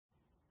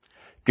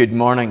Good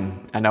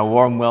morning and a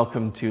warm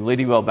welcome to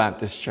Ladywell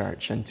Baptist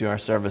Church and to our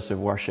service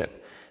of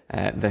worship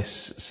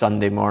this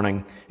Sunday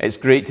morning. It's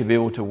great to be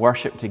able to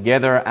worship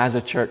together as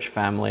a church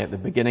family at the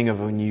beginning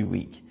of a new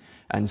week.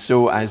 And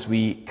so as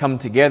we come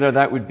together,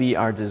 that would be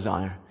our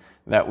desire,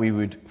 that we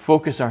would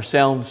focus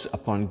ourselves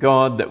upon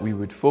God, that we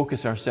would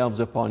focus ourselves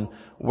upon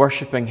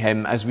worshipping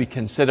Him as we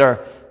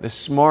consider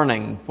this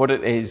morning what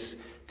it is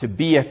to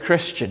be a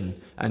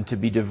Christian and to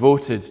be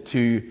devoted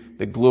to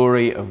the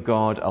glory of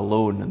God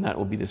alone. And that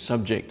will be the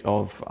subject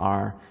of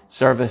our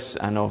service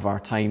and of our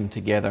time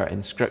together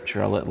in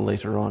Scripture a little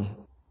later on.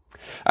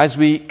 As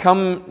we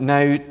come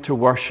now to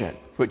worship,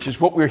 which is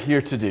what we're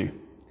here to do,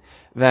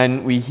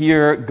 then we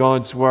hear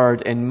God's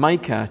word in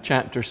Micah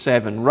chapter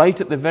 7, right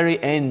at the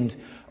very end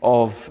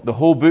of the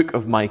whole book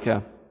of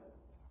Micah.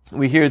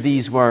 We hear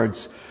these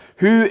words,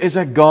 "Who is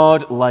a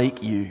God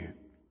like you,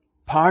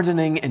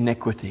 pardoning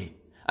iniquity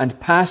and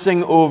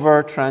passing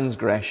over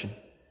transgression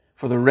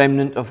for the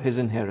remnant of His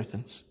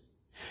inheritance?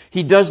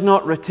 He does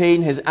not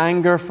retain His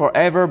anger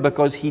forever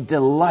because He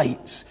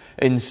delights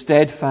in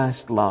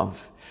steadfast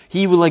love.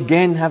 He will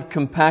again have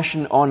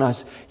compassion on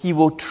us. He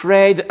will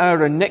tread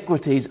our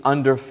iniquities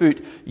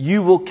underfoot.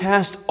 You will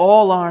cast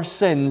all our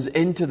sins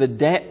into the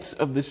depths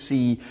of the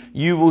sea.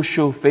 You will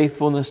show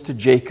faithfulness to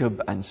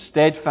Jacob and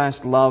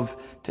steadfast love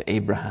to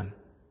Abraham,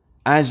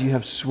 as you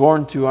have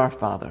sworn to our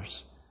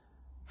fathers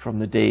from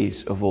the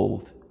days of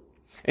old."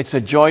 It's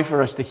a joy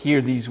for us to hear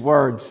these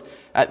words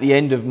at the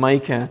end of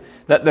Micah,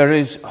 that there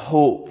is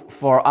hope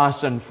for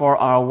us and for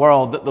our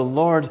world, that the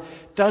Lord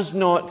does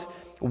not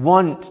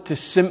want to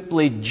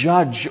simply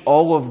judge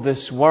all of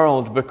this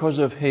world because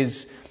of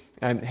His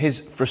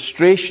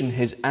frustration,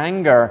 His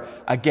anger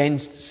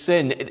against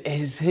sin. It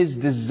is His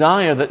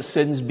desire that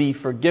sins be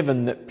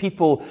forgiven, that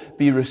people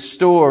be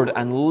restored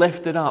and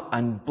lifted up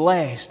and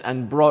blessed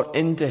and brought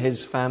into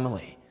His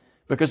family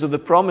because of the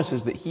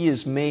promises that He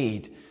has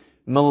made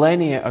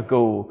millennia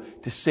ago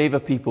to save a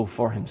people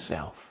for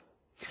Himself.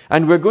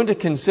 And we're going to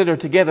consider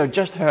together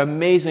just how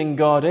amazing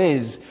God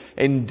is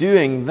in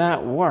doing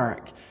that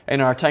work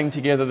in our time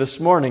together this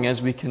morning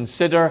as we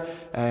consider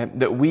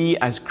that we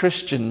as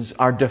Christians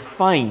are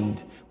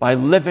defined by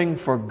living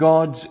for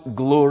God's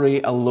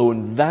glory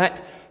alone.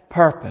 That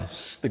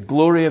purpose, the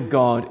glory of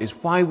God, is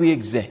why we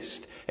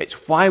exist.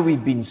 It's why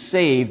we've been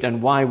saved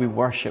and why we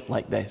worship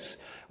like this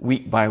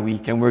week by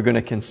week. And we're going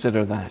to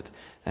consider that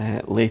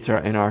later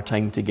in our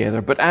time together.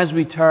 But as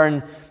we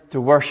turn to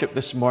worship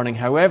this morning,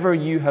 however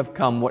you have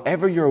come,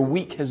 whatever your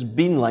week has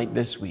been like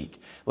this week,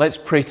 let's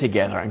pray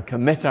together and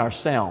commit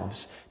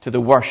ourselves to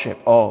the worship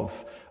of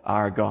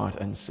our God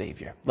and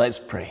Saviour. Let's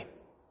pray.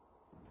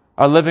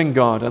 Our living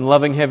God and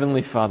loving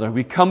Heavenly Father,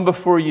 we come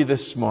before you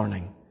this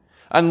morning.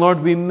 And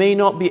Lord, we may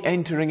not be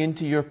entering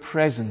into your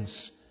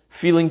presence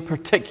feeling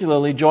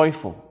particularly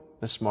joyful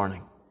this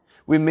morning.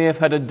 We may have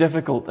had a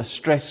difficult, a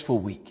stressful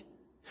week.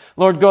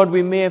 Lord God,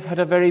 we may have had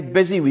a very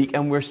busy week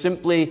and we're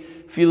simply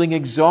feeling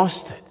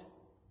exhausted.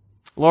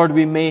 Lord,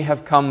 we may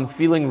have come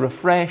feeling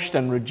refreshed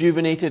and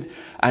rejuvenated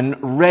and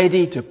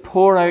ready to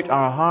pour out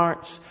our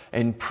hearts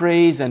in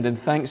praise and in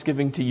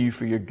thanksgiving to you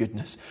for your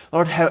goodness.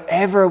 Lord,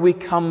 however we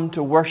come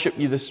to worship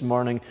you this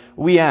morning,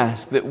 we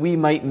ask that we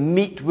might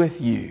meet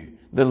with you,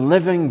 the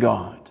living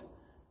God,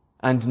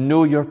 and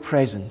know your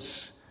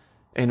presence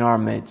in our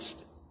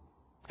midst.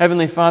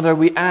 Heavenly Father,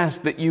 we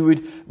ask that you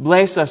would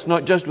bless us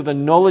not just with a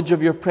knowledge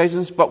of your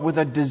presence, but with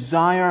a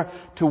desire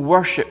to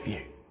worship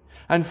you.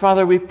 And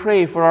Father, we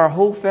pray for our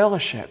whole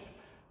fellowship.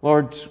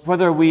 Lord,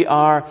 whether we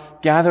are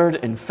gathered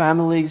in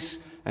families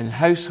and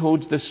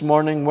households this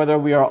morning, whether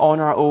we are on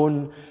our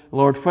own,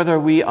 Lord, whether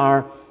we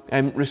are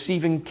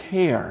receiving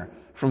care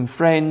from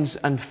friends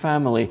and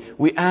family,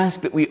 we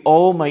ask that we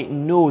all might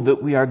know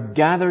that we are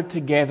gathered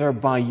together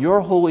by your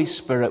Holy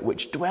Spirit,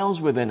 which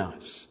dwells within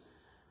us,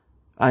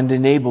 and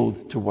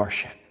enabled to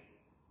worship.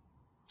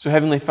 So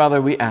Heavenly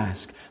Father, we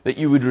ask that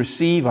you would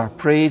receive our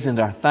praise and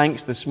our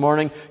thanks this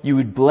morning. You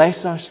would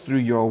bless us through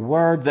your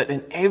word, that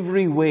in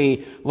every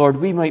way, Lord,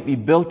 we might be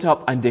built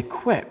up and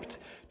equipped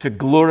to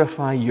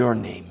glorify your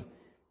name,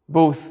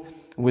 both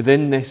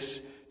within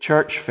this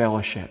church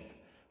fellowship,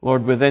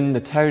 Lord, within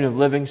the town of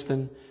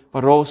Livingston,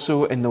 but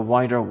also in the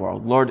wider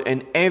world. Lord,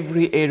 in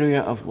every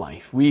area of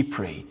life, we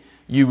pray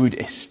you would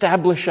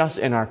establish us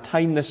in our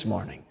time this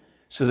morning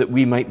so that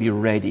we might be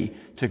ready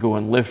to go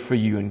and live for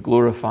you and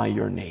glorify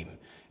your name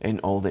in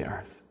all the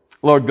earth.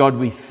 Lord God,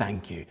 we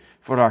thank you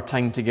for our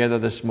time together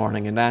this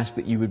morning and ask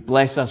that you would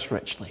bless us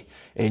richly.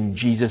 In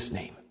Jesus'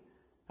 name,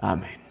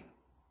 amen.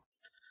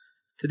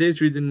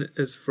 Today's reading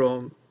is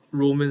from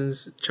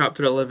Romans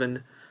chapter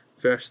 11,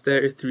 verse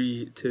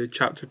 33 to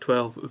chapter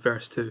 12,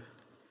 verse 2.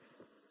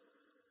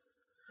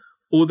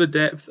 O the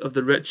depth of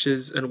the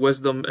riches and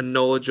wisdom and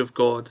knowledge of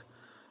God!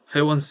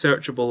 How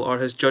unsearchable are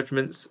his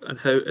judgments and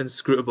how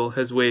inscrutable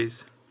his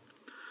ways!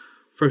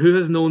 For who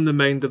has known the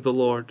mind of the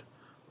Lord,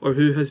 or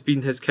who has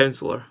been his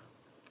counselor?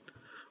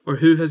 Or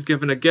who has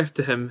given a gift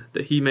to him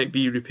that he might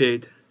be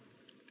repaid?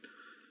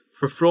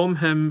 For from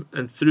him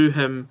and through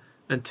him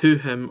and to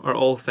him are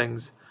all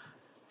things.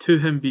 To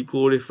him be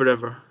glory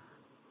forever.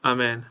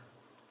 Amen.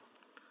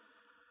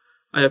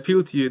 I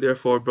appeal to you,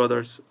 therefore,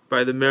 brothers,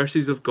 by the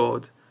mercies of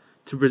God,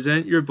 to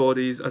present your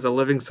bodies as a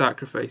living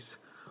sacrifice,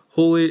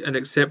 holy and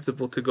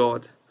acceptable to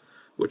God,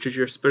 which is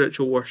your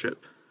spiritual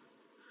worship.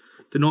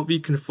 Do not be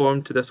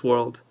conformed to this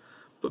world,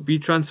 but be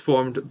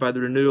transformed by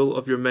the renewal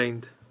of your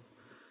mind,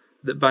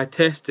 that by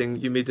testing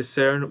you may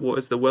discern what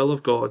is the will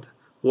of God,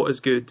 what is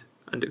good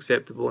and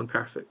acceptable and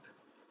perfect.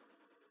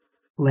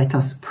 Let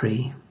us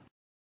pray.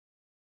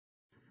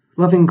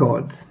 Loving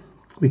God,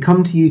 we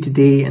come to you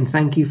today and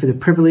thank you for the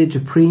privilege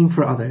of praying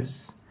for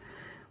others.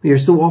 We are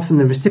so often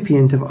the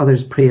recipient of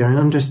others' prayer and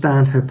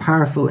understand how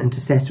powerful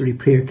intercessory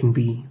prayer can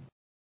be.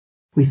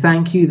 We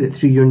thank you that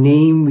through your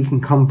name we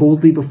can come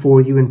boldly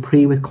before you and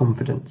pray with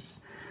confidence,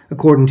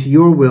 according to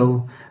your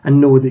will,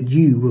 and know that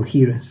you will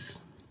hear us.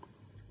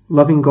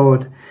 Loving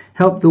God,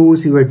 help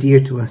those who are dear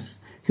to us,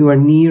 who are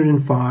near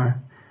and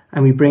far,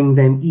 and we bring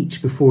them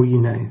each before you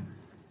now.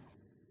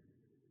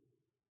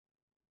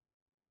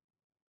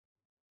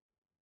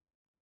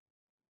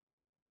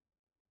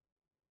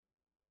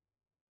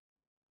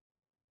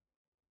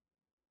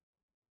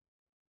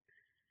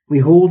 We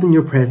hold in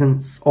your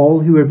presence all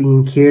who are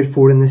being cared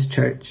for in this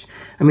church,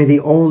 and may they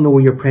all know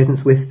your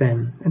presence with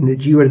them, and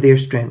that you are their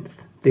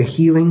strength, their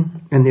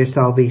healing, and their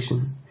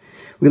salvation.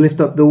 We lift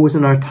up those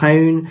in our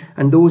town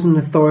and those in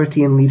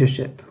authority and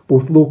leadership,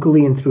 both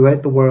locally and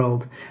throughout the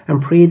world,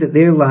 and pray that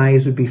their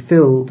lives would be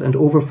filled and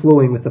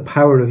overflowing with the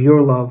power of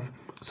your love,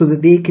 so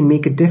that they can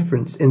make a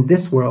difference in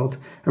this world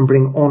and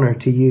bring honour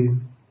to you.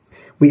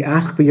 We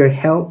ask for your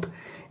help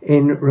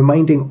in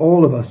reminding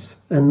all of us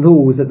and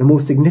those that the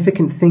most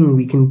significant thing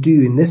we can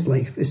do in this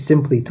life is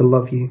simply to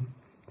love you.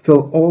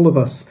 Fill all of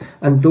us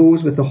and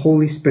those with the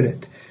Holy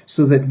Spirit,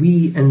 so that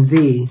we and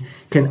they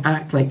can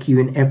act like you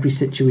in every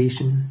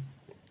situation.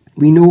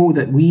 We know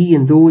that we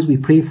and those we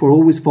pray for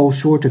always fall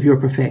short of your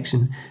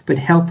perfection, but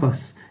help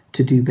us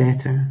to do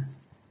better.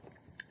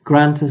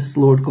 Grant us,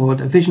 Lord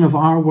God, a vision of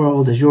our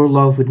world as your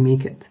love would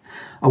make it,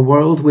 a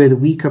world where the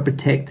weak are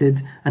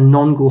protected and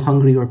none go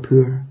hungry or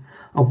poor,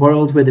 a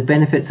world where the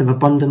benefits of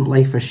abundant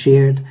life are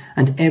shared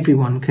and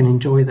everyone can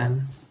enjoy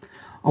them,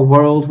 a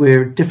world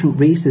where different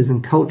races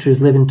and cultures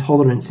live in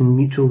tolerance and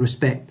mutual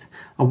respect,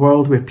 a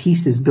world where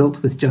peace is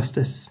built with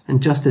justice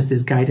and justice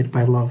is guided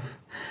by love.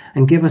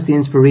 And give us the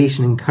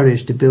inspiration and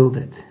courage to build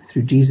it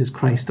through Jesus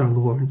Christ our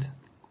Lord.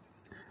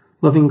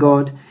 Loving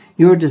God,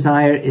 your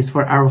desire is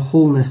for our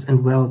wholeness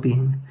and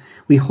well-being.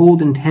 We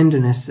hold in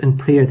tenderness and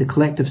prayer the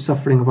collective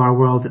suffering of our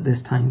world at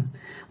this time.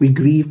 We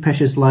grieve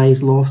precious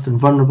lives lost and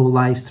vulnerable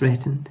lives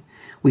threatened.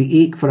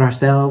 We ache for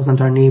ourselves and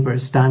our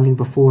neighbours standing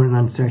before an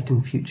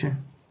uncertain future.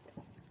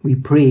 We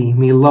pray,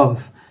 may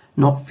love,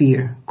 not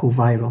fear, go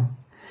viral.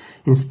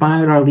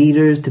 Inspire our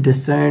leaders to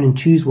discern and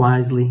choose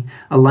wisely,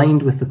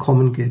 aligned with the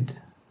common good.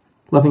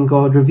 Loving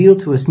God, reveal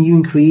to us new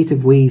and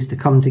creative ways to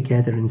come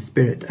together in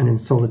spirit and in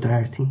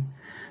solidarity,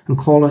 and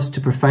call us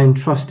to profound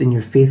trust in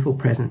your faithful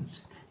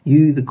presence,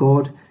 you, the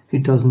God who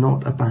does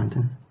not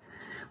abandon.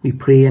 We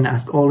pray and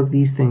ask all of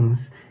these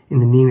things in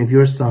the name of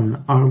your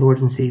Son, our Lord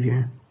and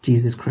Saviour,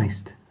 Jesus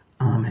Christ.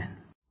 Amen.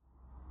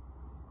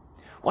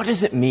 What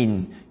does it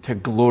mean to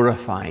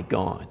glorify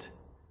God?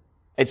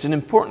 It's an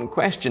important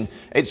question.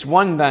 It's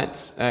one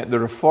that the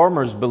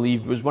Reformers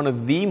believed was one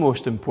of the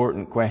most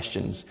important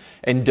questions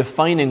in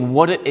defining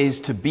what it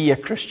is to be a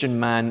Christian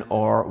man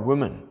or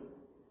woman.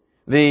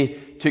 They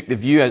took the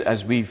view,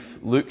 as we've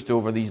looked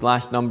over these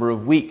last number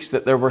of weeks,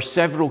 that there were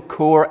several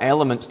core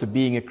elements to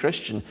being a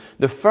Christian.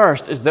 The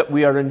first is that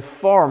we are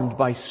informed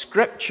by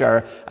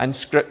Scripture and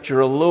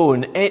Scripture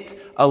alone. It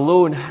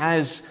alone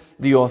has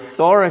the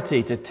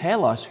authority to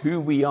tell us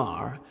who we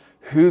are,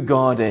 who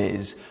God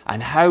is,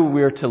 and how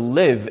we're to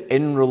live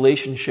in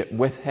relationship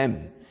with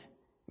Him.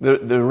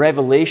 The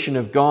revelation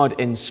of God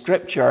in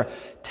Scripture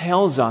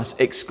tells us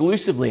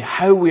exclusively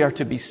how we are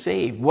to be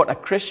saved, what a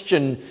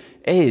Christian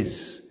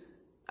is,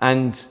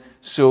 and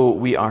so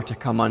we are to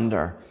come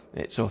under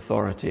its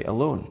authority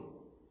alone.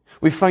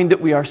 We find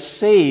that we are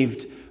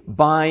saved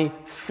by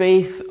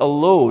faith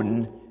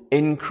alone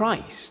in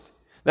Christ.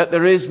 That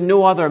there is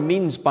no other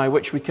means by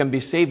which we can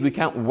be saved. We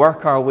can't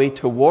work our way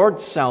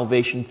towards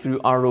salvation through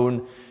our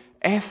own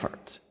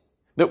effort.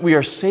 That we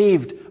are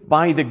saved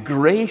by the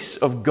grace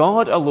of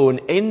God alone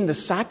in the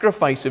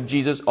sacrifice of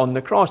Jesus on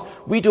the cross.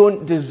 We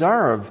don't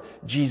deserve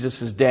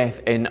Jesus'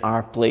 death in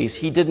our place.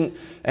 He didn't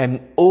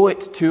owe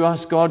it to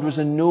us. God was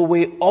in no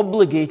way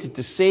obligated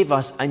to save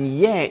us, and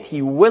yet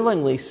He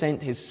willingly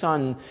sent His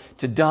Son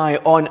to die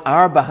on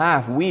our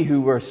behalf. We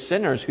who were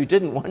sinners, who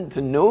didn't want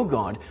to know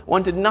God,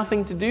 wanted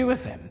nothing to do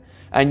with Him.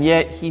 And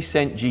yet He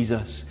sent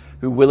Jesus,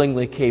 who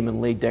willingly came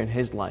and laid down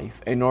His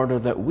life in order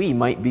that we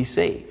might be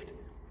saved.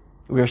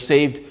 We are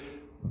saved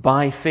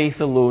by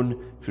faith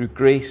alone, through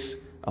grace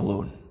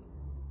alone.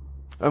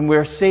 And we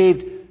are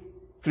saved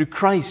through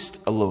Christ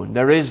alone.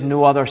 There is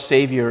no other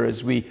Saviour.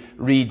 As we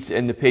read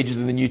in the pages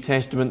of the New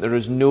Testament, there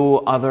is no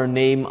other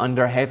name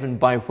under heaven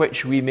by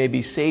which we may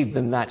be saved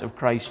than that of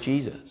Christ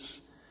Jesus.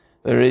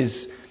 There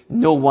is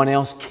no one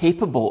else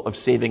capable of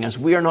saving us.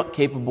 We are not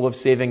capable of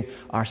saving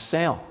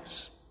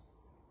ourselves.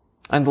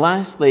 And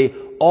lastly,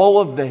 all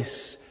of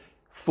this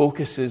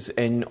focuses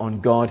in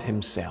on God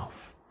himself.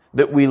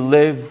 That we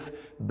live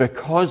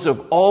because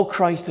of all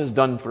Christ has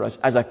done for us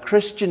as a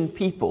Christian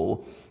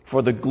people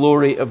for the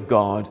glory of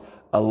God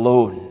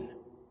alone.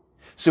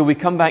 So we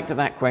come back to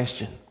that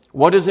question.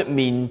 What does it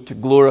mean to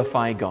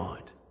glorify God?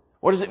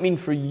 What does it mean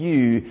for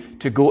you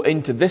to go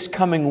into this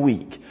coming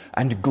week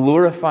and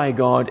glorify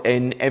God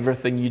in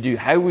everything you do?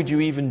 How would you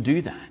even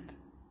do that?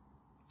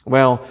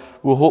 Well,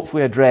 we'll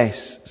hopefully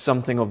address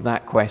something of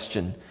that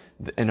question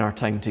in our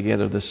time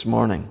together this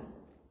morning.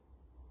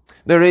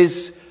 There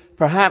is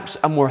perhaps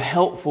a more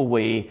helpful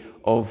way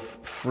of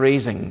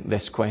phrasing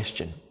this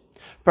question.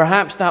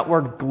 Perhaps that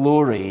word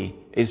glory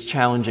is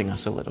challenging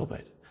us a little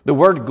bit. The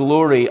word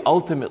glory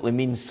ultimately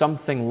means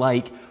something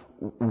like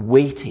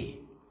weighty,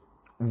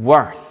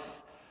 worth,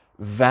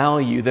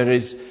 value. There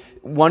is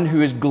one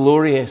who is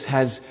glorious,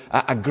 has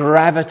a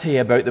gravity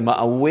about them,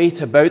 a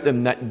weight about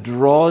them that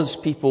draws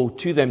people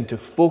to them to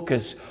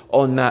focus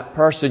on that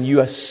person. You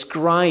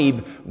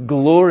ascribe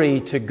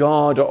glory to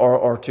God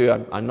or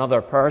to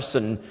another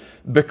person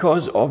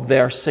because of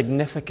their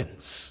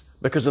significance,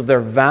 because of their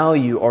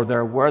value or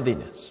their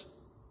worthiness.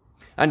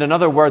 And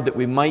another word that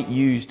we might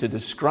use to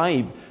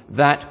describe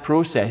that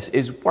process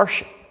is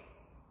worship.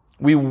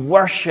 We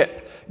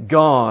worship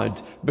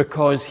God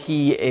because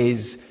he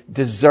is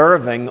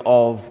deserving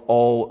of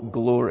all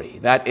glory.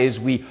 That is,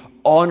 we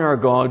honor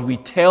God, we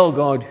tell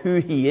God who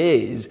he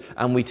is,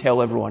 and we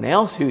tell everyone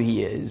else who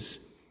he is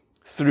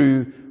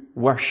through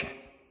worship.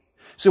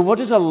 So what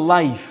is a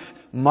life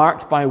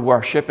marked by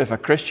worship if a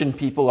Christian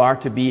people are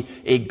to be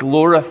a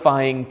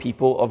glorifying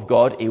people of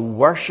God, a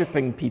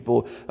worshipping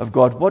people of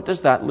God? What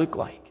does that look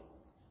like?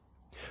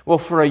 Well,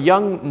 for a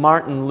young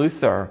Martin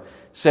Luther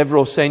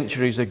several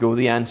centuries ago,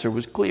 the answer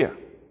was clear.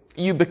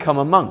 You become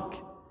a monk.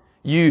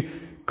 You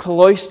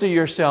cloister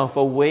yourself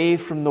away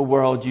from the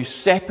world. You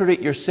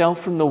separate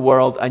yourself from the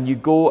world and you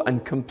go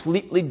and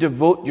completely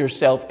devote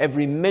yourself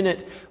every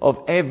minute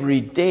of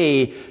every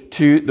day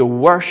to the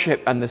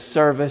worship and the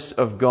service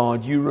of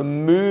God. You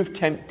remove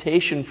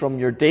temptation from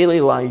your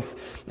daily life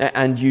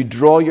and you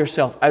draw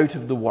yourself out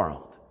of the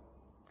world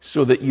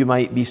so that you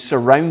might be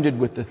surrounded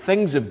with the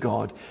things of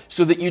God,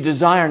 so that you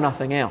desire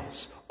nothing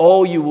else.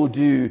 All you will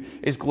do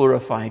is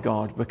glorify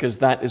God because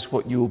that is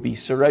what you will be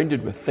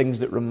surrounded with, things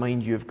that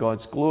remind you of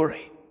God's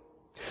glory.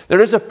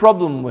 There is a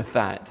problem with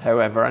that,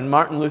 however, and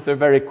Martin Luther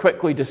very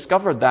quickly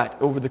discovered that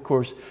over the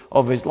course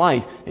of his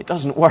life. It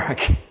doesn't work.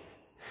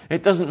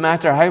 It doesn't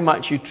matter how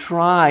much you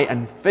try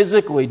and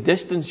physically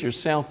distance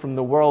yourself from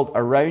the world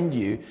around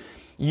you.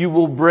 You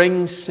will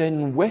bring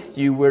sin with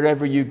you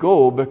wherever you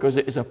go because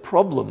it is a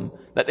problem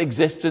that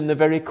exists in the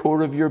very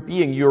core of your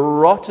being. You're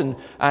rotten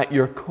at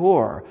your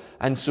core,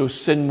 and so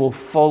sin will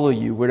follow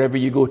you wherever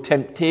you go.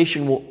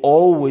 Temptation will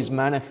always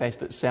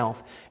manifest itself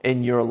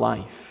in your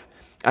life.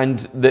 And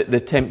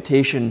the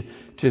temptation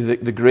to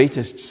the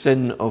greatest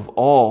sin of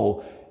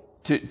all,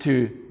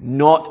 to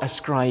not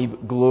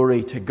ascribe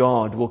glory to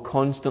God, will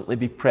constantly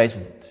be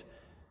present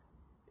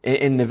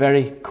in the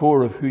very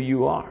core of who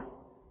you are.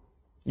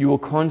 You will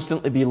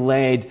constantly be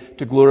led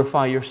to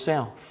glorify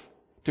yourself,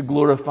 to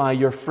glorify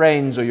your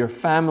friends or your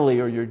family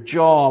or your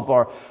job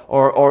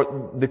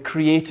or the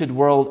created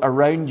world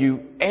around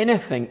you,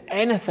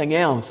 anything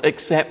else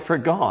except for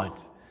God.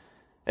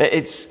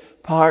 It's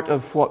part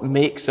of what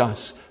makes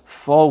us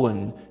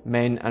fallen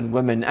men and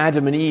women.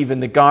 Adam and Eve in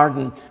the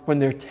garden, when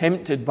they're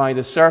tempted by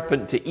the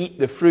serpent to eat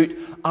the fruit,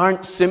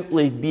 aren't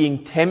simply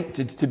being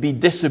tempted to be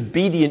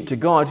disobedient to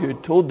God who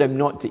had told them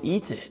not to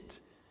eat it.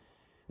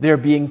 They're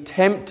being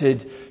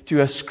tempted to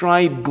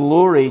ascribe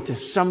glory to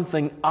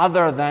something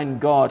other than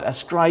God,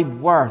 ascribe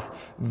worth,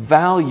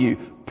 value,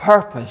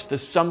 purpose to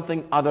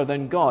something other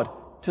than God,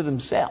 to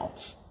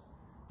themselves.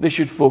 They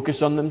should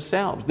focus on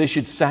themselves. They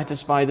should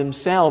satisfy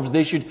themselves.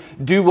 They should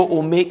do what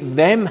will make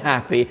them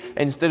happy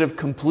instead of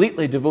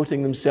completely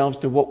devoting themselves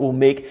to what will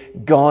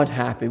make God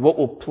happy, what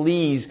will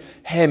please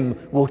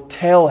him, will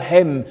tell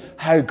him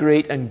how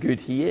great and good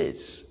he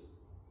is.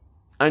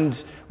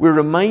 And we're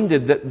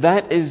reminded that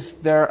that is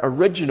their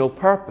original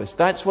purpose.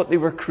 That's what they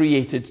were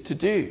created to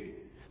do.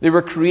 They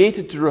were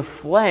created to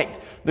reflect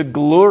the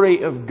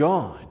glory of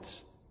God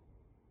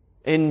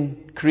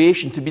in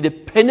creation, to be the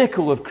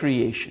pinnacle of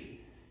creation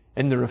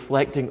in the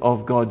reflecting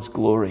of God's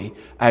glory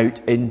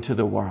out into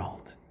the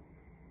world.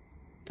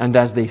 And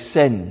as they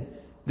sin,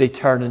 they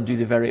turn and do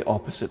the very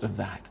opposite of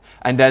that.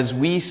 And as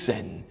we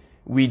sin,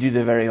 we do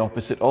the very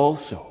opposite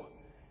also.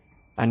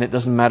 And it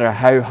doesn't matter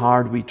how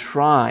hard we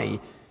try,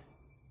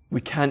 we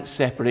can't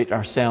separate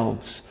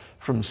ourselves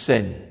from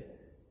sin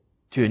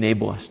to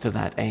enable us to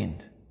that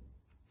end.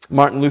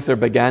 Martin Luther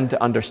began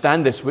to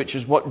understand this, which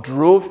is what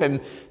drove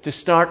him to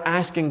start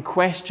asking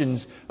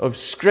questions of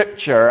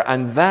Scripture,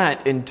 and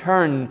that in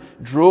turn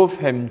drove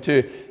him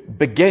to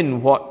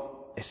begin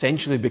what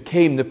essentially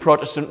became the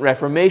Protestant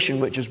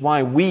Reformation, which is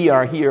why we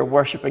are here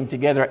worshipping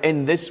together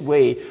in this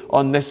way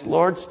on this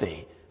Lord's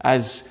Day,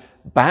 as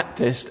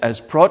Baptist, as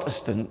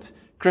Protestant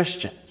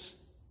Christians.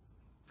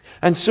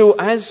 And so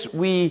as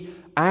we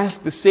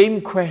ask the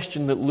same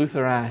question that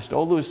Luther asked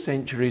all those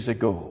centuries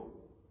ago.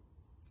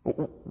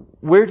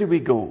 Where do we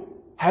go?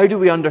 How do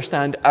we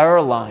understand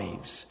our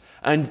lives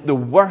and the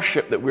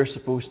worship that we're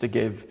supposed to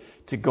give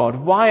to God?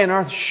 Why on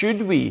earth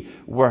should we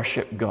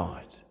worship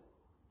God?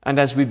 And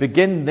as we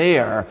begin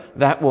there,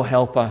 that will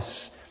help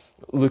us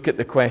look at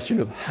the question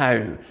of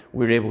how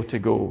we're able to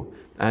go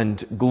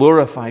and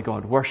glorify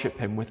God, worship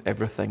Him with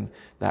everything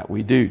that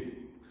we do.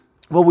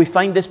 Well, we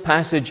find this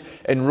passage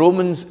in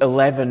Romans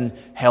 11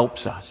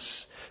 helps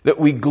us. That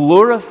we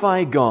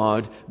glorify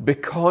God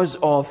because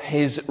of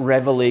His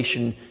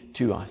revelation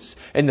to us.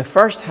 In the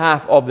first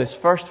half of this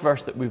first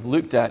verse that we've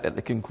looked at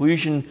the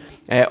conclusion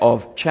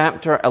of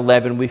chapter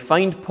 11, we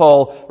find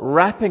Paul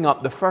wrapping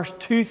up the first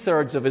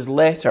 2/3 of his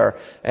letter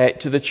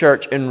to the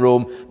church in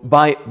Rome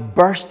by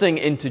bursting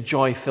into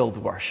joy-filled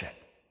worship.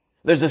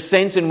 There's a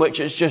sense in which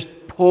it's just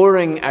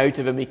pouring out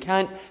of him. He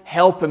can't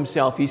help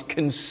himself. He's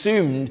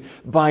consumed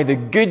by the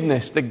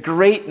goodness, the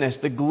greatness,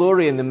 the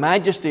glory and the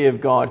majesty of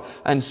God.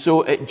 And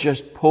so it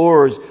just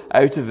pours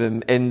out of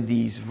him in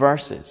these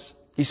verses.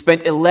 He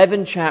spent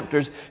 11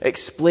 chapters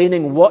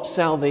explaining what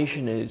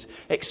salvation is,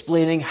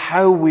 explaining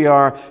how we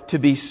are to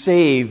be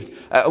saved,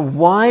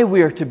 why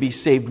we are to be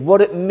saved, what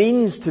it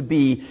means to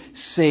be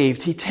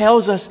saved. He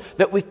tells us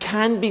that we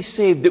can be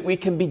saved, that we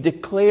can be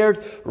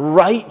declared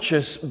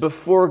righteous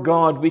before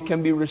God. We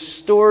can be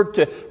restored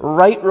to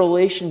right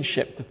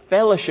relationship, to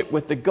fellowship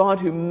with the God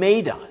who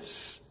made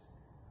us.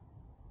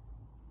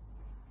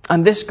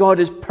 And this God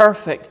is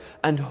perfect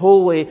and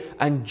holy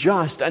and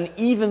just. And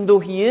even though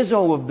He is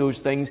all of those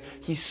things,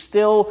 He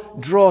still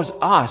draws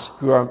us,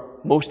 who are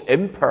most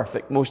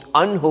imperfect, most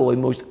unholy,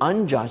 most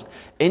unjust,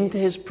 into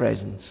His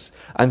presence.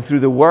 And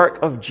through the work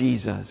of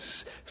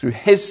Jesus, through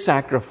His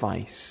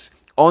sacrifice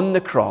on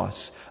the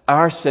cross,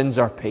 our sins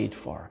are paid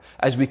for.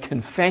 As we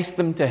confess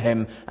them to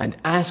Him and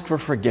ask for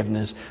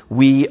forgiveness,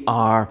 we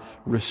are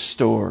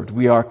restored.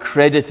 We are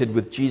credited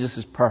with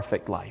Jesus'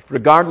 perfect life.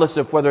 Regardless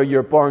of whether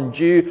you're born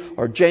Jew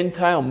or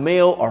Gentile,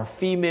 male or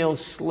female,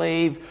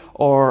 slave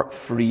or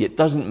free, it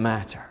doesn't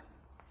matter.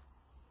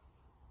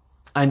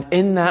 And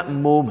in that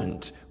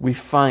moment, we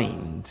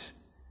find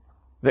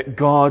that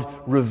God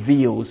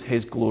reveals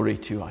His glory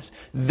to us.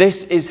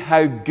 This is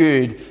how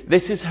good,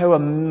 this is how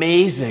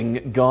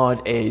amazing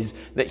God is,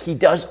 that He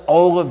does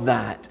all of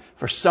that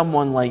for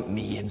someone like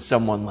me and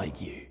someone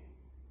like you.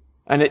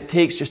 And it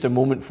takes just a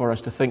moment for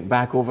us to think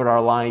back over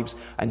our lives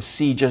and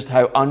see just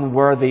how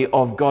unworthy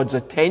of God's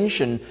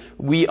attention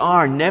we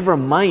are. Never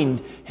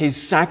mind His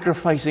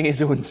sacrificing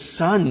His own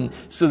Son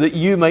so that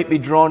you might be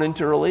drawn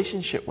into a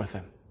relationship with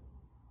Him.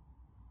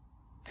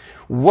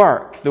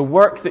 The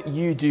work that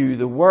you do,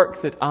 the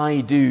work that I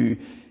do,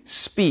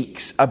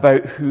 speaks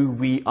about who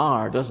we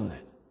are, doesn't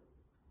it?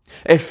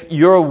 If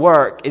your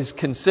work is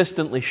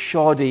consistently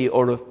shoddy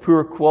or of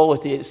poor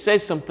quality, it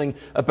says something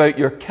about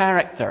your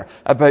character,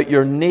 about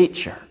your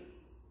nature.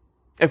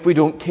 If we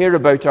don't care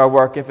about our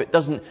work, if it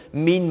doesn't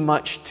mean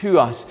much to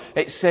us,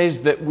 it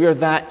says that we're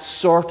that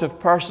sort of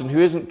person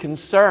who isn't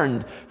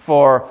concerned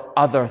for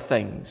other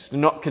things.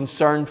 Not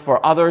concerned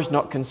for others,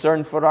 not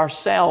concerned for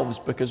ourselves,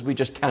 because we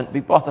just can't be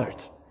bothered.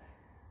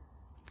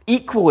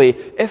 Equally,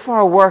 if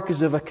our work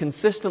is of a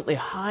consistently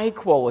high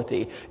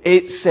quality,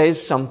 it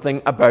says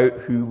something about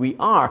who we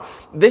are.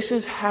 This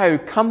is how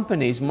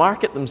companies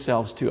market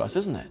themselves to us,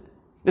 isn't it?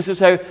 This is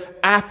how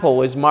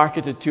Apple is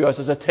marketed to us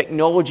as a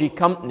technology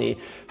company,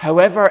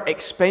 however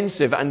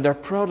expensive, and their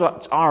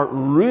products are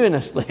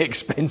ruinously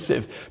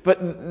expensive,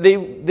 but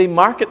they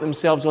market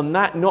themselves on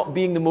that not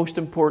being the most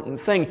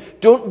important thing.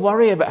 Don't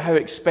worry about how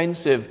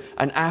expensive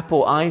an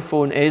Apple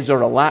iPhone is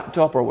or a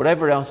laptop or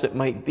whatever else it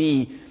might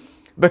be,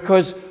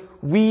 because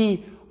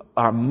we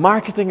are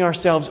marketing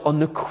ourselves on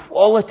the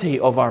quality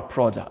of our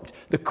product,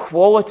 the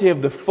quality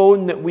of the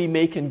phone that we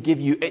make and give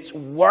you. It's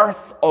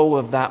worth all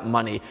of that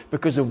money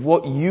because of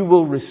what you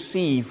will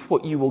receive,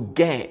 what you will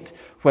get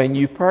when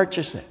you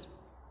purchase it.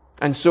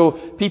 And so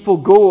people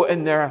go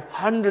in their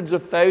hundreds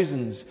of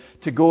thousands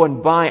to go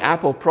and buy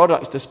Apple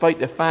products despite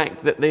the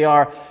fact that they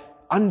are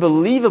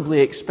unbelievably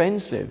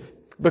expensive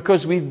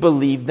because we've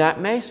believed that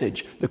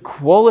message. The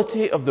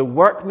quality of the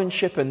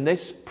workmanship in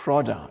this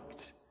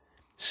product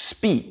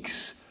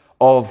speaks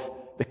of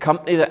the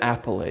company that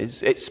Apple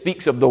is. It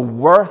speaks of the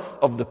worth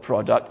of the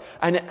product,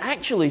 and it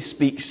actually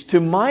speaks to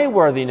my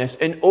worthiness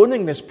in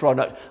owning this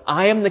product.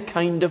 I am the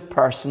kind of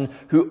person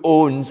who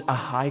owns a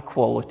high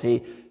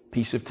quality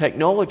piece of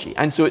technology.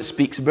 And so it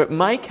speaks about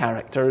my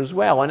character as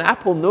well. And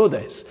Apple know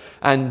this.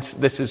 And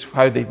this is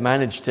how they've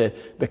managed to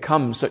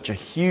become such a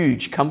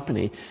huge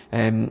company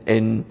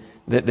in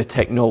the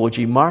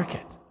technology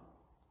market.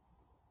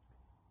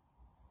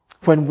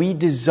 When we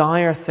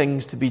desire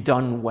things to be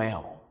done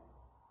well,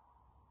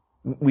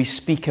 we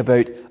speak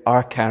about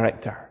our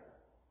character,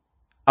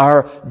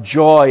 our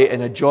joy in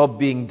a job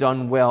being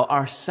done well,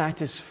 our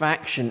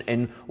satisfaction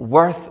in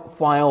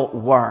worthwhile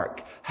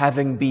work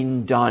having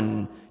been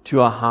done to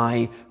a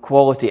high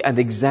quality. And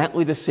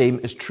exactly the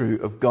same is true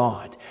of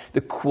God.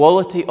 The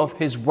quality of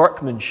his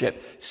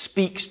workmanship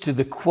speaks to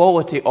the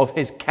quality of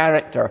his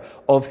character,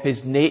 of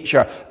his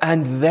nature,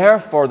 and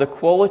therefore the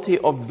quality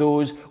of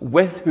those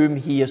with whom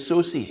he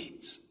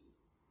associates.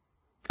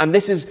 And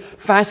this is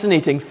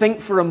fascinating. Think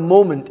for a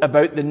moment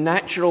about the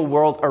natural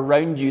world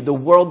around you,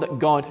 the world that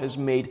God has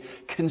made.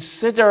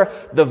 Consider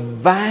the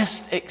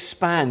vast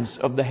expanse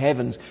of the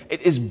heavens.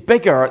 It is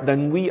bigger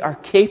than we are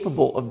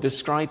capable of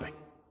describing.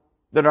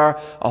 There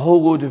are a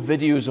whole load of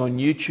videos on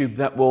YouTube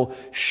that will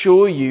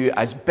show you,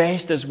 as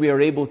best as we are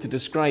able to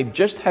describe,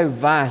 just how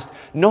vast,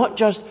 not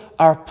just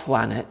our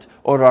planet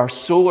or our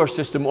solar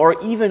system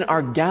or even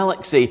our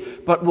galaxy,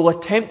 but will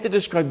attempt to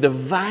describe the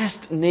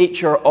vast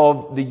nature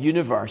of the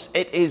universe.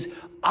 It is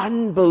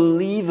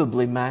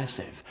unbelievably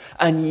massive,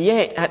 and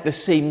yet at the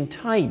same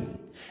time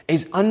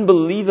is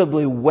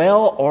unbelievably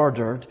well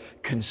ordered,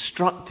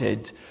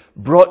 constructed,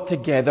 brought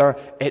together.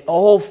 It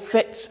all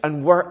fits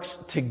and works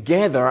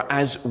together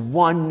as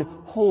one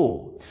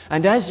whole.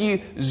 And as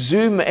you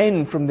zoom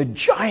in from the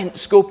giant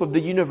scope of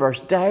the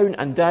universe down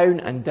and down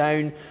and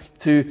down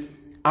to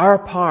our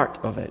part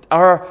of it,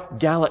 our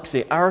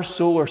galaxy, our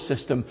solar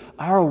system,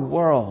 our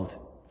world,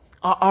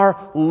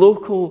 our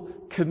local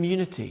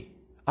community,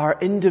 our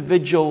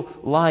individual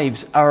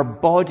lives, our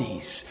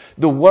bodies,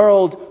 the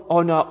world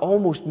on an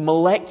almost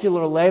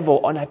molecular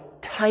level, on a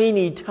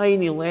tiny,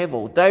 tiny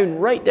level,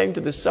 right down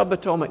to the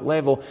subatomic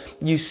level,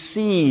 you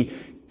see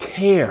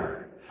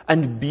care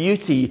and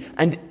beauty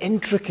and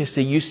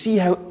intricacy. You see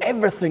how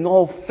everything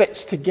all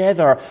fits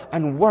together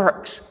and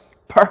works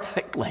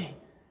perfectly.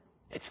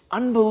 It's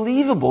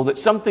unbelievable that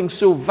something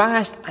so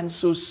vast and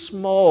so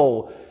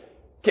small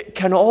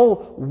can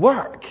all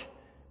work.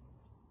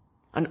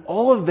 And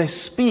all of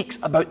this speaks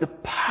about the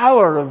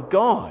power of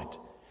God,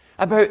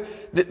 about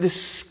the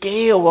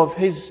scale of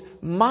his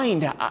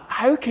mind.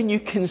 How can you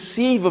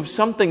conceive of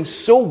something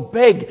so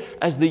big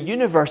as the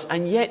universe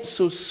and yet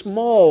so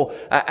small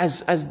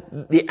as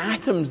the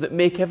atoms that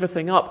make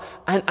everything up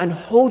and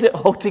hold it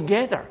all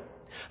together?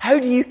 How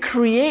do you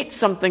create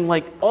something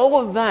like all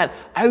of that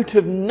out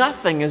of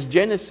nothing, as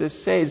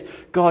Genesis says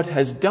God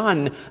has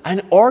done,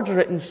 and order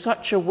it in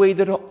such a way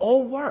that it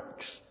all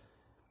works?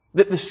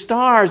 That the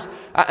stars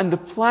and the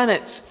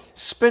planets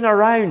spin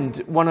around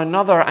one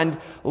another and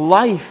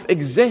life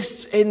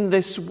exists in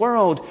this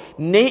world.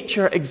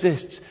 Nature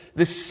exists.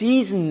 The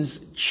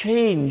seasons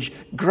change.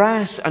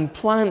 Grass and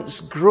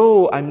plants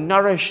grow and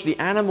nourish the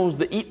animals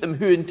that eat them,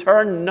 who in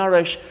turn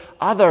nourish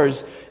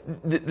others.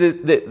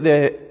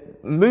 The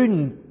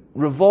moon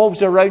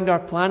revolves around our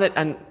planet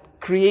and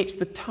creates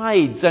the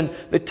tides, and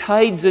the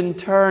tides in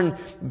turn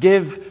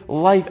give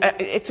life.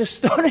 It's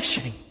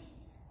astonishing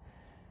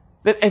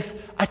that if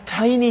a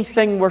tiny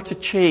thing were to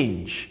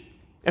change,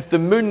 if the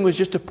moon was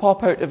just to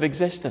pop out of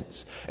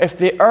existence, if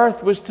the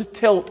earth was to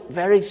tilt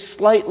very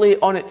slightly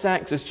on its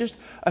axis, just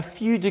a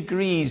few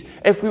degrees,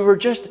 if we were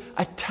just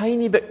a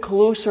tiny bit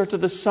closer to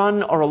the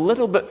sun or a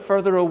little bit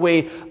further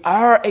away,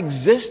 our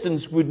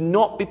existence would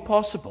not be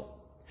possible.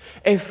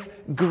 If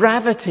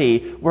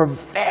gravity were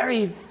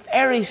very,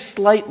 very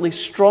slightly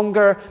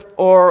stronger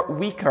or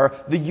weaker,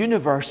 the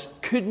universe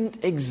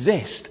couldn't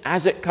exist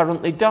as it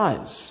currently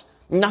does.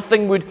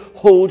 Nothing would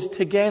hold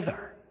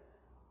together.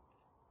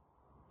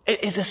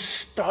 It is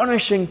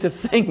astonishing to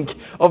think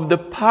of the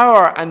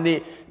power and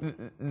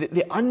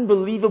the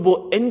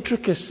unbelievable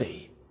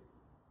intricacy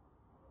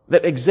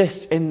that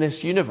exists in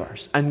this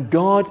universe. And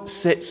God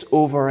sits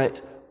over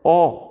it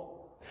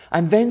all.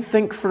 And then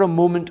think for a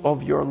moment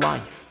of your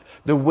life.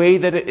 The way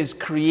that it is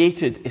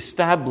created,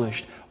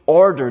 established,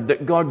 ordered,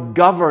 that God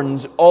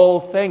governs all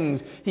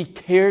things. He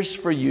cares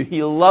for you.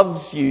 He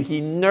loves you.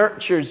 He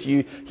nurtures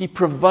you. He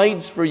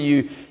provides for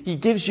you. He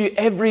gives you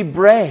every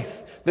breath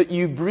that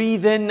you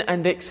breathe in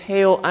and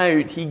exhale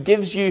out. He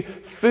gives you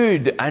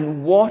food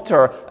and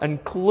water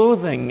and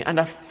clothing and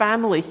a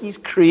family. He's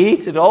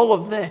created all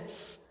of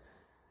this.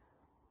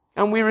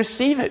 And we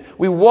receive it.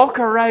 We walk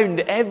around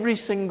every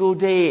single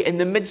day in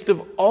the midst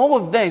of all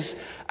of this,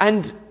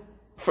 and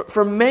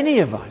for many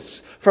of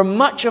us, for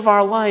much of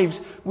our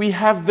lives, we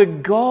have the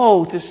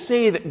gall to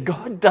say that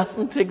God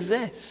doesn't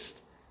exist.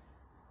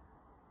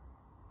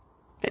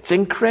 It's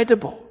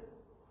incredible.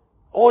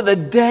 Oh, the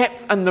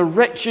depth and the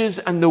riches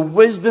and the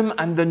wisdom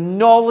and the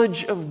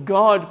knowledge of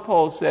God,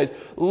 Paul says.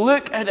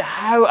 Look at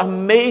how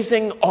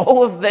amazing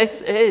all of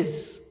this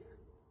is.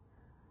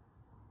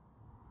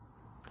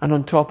 And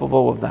on top of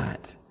all of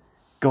that,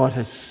 God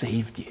has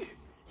saved you.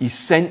 He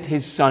sent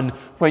His Son.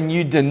 When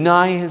you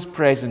deny His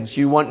presence,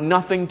 you want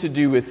nothing to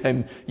do with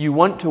Him. You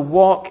want to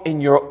walk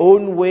in your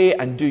own way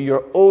and do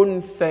your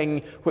own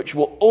thing, which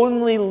will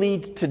only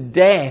lead to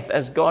death,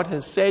 as God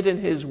has said in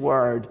His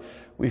Word.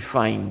 We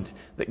find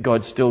that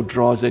God still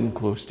draws in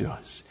close to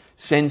us,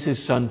 sends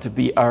His Son to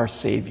be our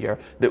Saviour,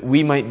 that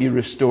we might be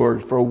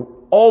restored. For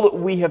all that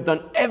we have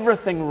done,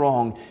 everything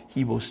wrong,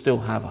 He will still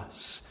have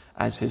us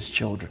as His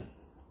children.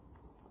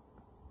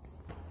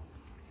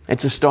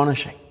 It's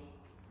astonishing.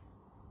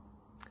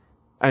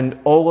 And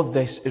all of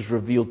this is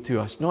revealed to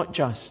us, not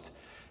just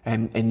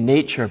in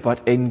nature,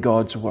 but in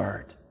God's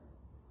Word.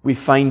 We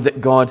find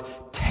that God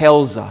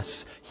tells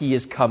us He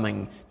is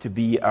coming to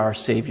be our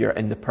Saviour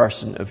in the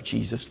person of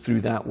Jesus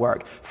through that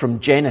work. From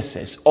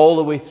Genesis all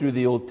the way through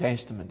the Old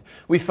Testament.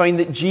 We find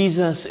that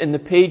Jesus in the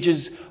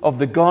pages of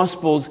the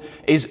Gospels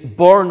is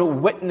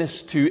borne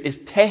witness to, is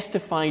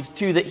testified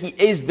to, that He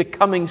is the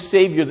coming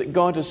Saviour that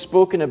God has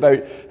spoken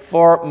about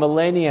for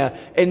millennia.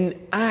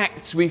 In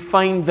Acts we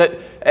find that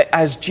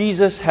as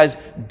Jesus has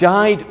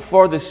died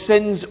for the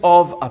sins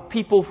of a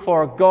people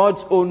for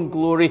God's own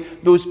glory,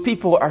 those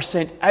people are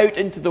sent out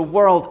into the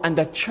world and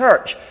a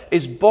church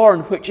is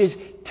born which is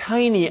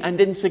tiny and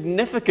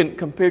insignificant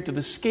compared to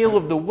the scale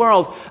of the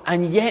world,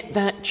 and yet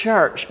that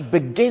church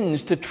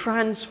begins to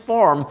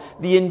transform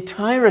the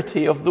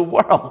entirety of the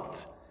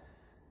world.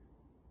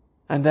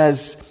 And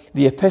as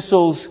the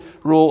epistles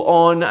roll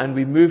on and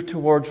we move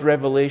towards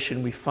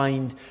Revelation, we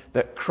find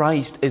that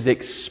Christ is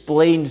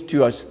explained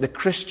to us. The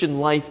Christian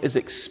life is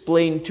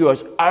explained to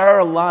us.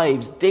 Our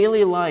lives,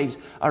 daily lives,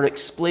 are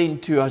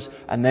explained to us.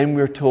 And then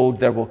we're told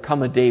there will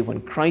come a day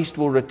when Christ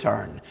will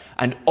return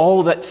and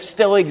all that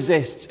still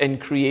exists in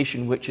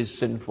creation which is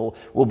sinful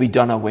will be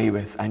done away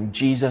with, and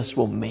Jesus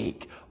will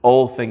make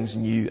all things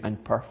new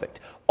and perfect.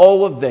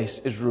 All of this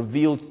is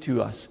revealed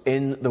to us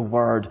in the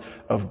Word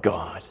of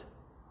God.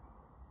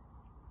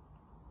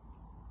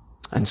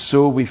 And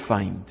so we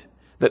find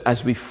that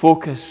as we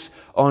focus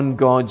on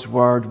God's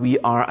Word, we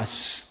are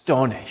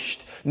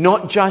astonished,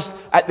 not just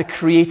at the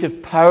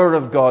creative power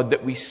of God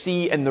that we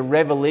see in the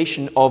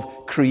revelation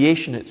of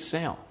creation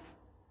itself,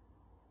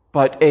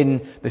 but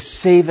in the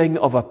saving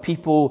of a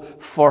people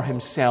for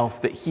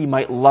Himself, that He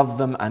might love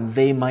them and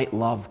they might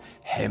love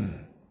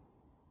Him.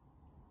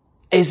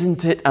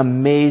 Isn't it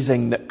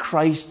amazing that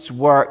Christ's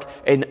work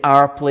in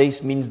our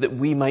place means that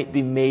we might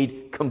be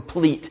made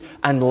complete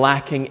and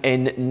lacking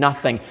in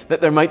nothing?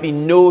 That there might be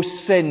no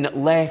sin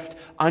left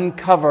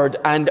uncovered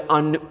and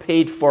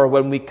unpaid for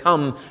when we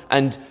come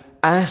and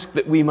ask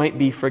that we might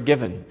be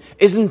forgiven?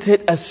 Isn't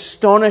it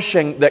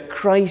astonishing that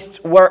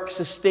Christ's work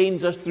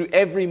sustains us through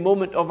every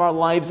moment of our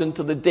lives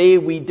until the day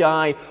we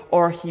die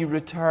or He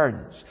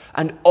returns?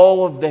 And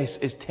all of this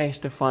is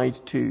testified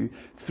to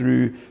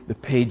through the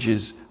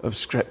pages of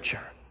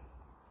Scripture.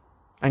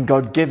 And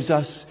God gives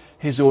us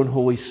His own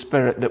Holy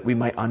Spirit that we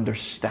might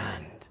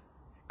understand.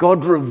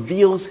 God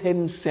reveals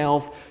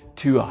Himself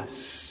to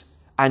us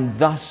and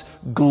thus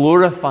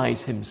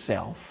glorifies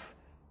Himself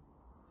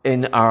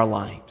in our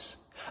lives.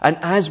 And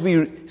as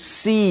we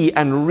see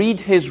and read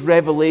His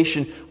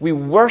revelation, we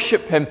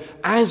worship Him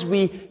as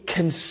we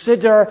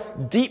consider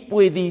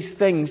deeply these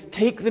things,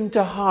 take them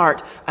to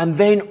heart, and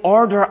then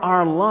order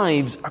our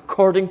lives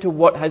according to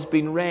what has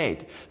been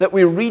read. That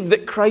we read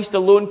that Christ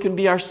alone can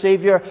be our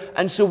Saviour,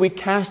 and so we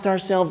cast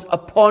ourselves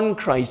upon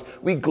Christ.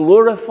 We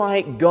glorify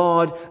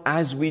God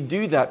as we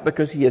do that,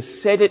 because He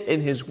has said it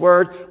in His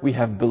Word. We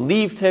have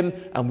believed Him,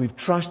 and we've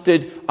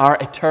trusted our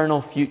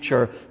eternal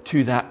future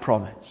to that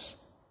promise.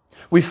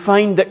 We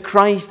find that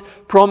Christ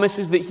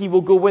promises that He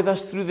will go with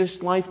us through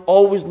this life,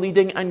 always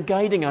leading and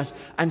guiding us.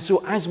 And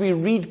so as we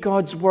read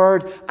God's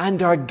Word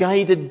and are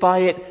guided by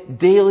it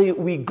daily,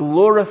 we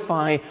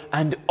glorify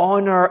and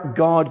honor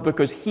God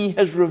because He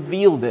has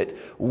revealed it.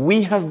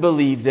 We have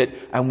believed it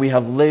and we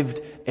have lived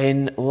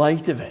in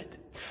light of it.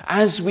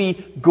 As we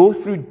go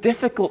through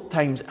difficult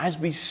times, as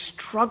we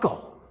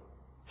struggle,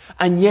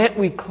 and yet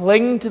we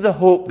cling to the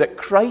hope that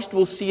Christ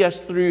will see us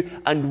through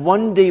and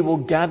one day will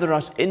gather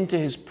us into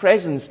His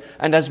presence.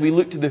 And as we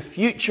look to the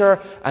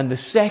future and the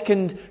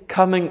second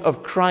coming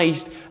of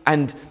Christ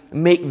and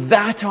make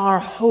that our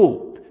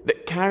hope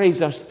that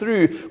carries us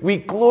through, we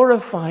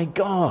glorify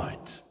God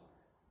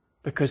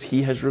because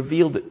He has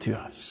revealed it to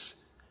us.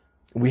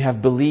 We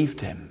have believed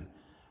Him,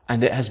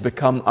 and it has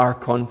become our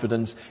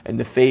confidence in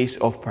the face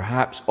of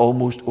perhaps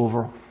almost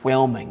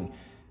overwhelming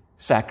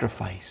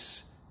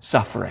sacrifice,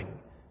 suffering,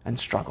 and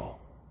struggle.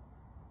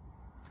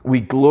 We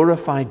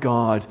glorify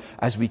God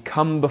as we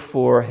come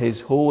before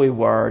His holy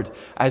Word,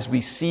 as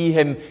we see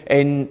Him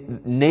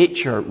in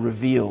nature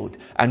revealed,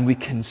 and we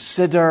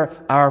consider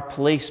our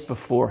place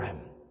before Him.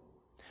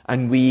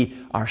 And we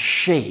are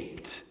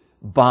shaped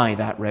by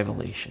that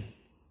revelation.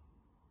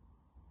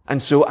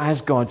 And so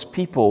as God's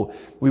people,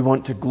 we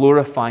want to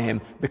glorify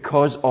Him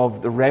because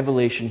of the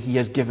revelation He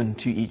has given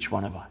to each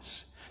one of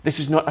us. This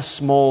is not a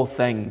small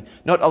thing,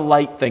 not a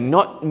light thing,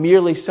 not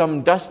merely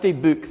some dusty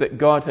book that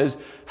God has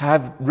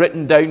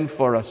written down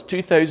for us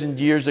 2,000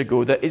 years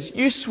ago that is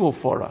useful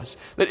for us,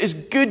 that is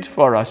good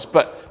for us,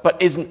 but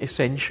isn't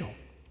essential.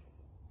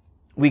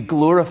 We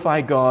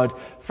glorify God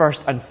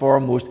first and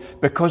foremost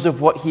because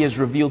of what He has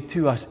revealed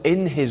to us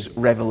in His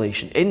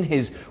revelation, in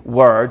His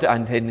Word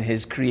and in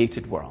His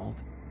created world.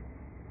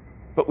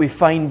 But we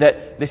find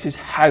that this is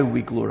how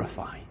we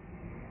glorify.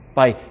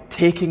 By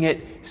taking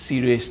it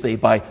seriously,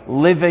 by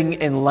living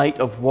in light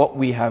of what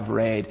we have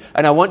read.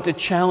 And I want to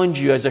challenge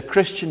you as a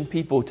Christian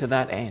people to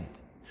that end.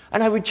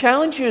 And I would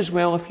challenge you as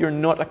well if you're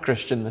not a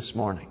Christian this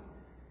morning.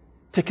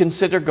 to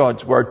consider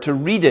God's Word, to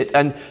read it,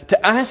 and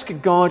to ask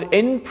God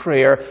in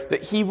prayer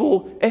that He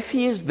will, if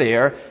He is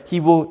there, He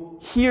will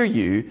hear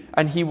you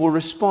and He will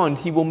respond.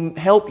 He will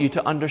help you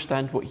to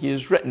understand what He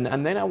has written.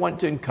 And then I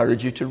want to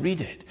encourage you to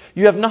read it.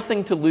 You have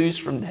nothing to lose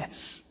from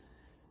this.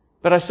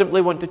 But I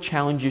simply want to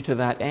challenge you to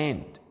that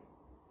end.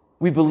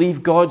 We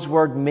believe God's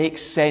Word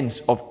makes sense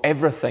of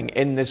everything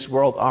in this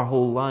world our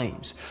whole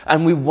lives.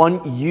 And we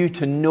want you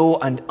to know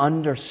and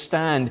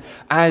understand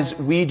as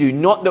we do.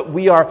 Not that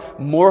we are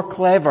more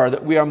clever,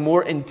 that we are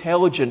more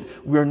intelligent.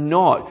 We're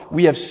not.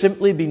 We have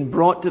simply been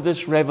brought to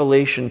this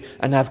revelation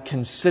and have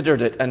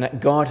considered it, and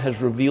that God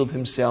has revealed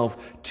Himself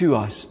to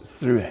us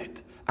through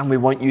it. And we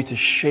want you to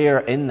share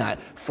in that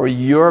for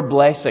your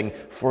blessing,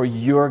 for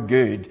your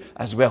good,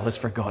 as well as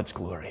for God's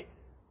glory.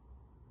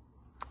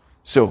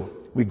 So,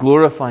 we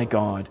glorify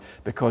God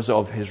because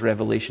of His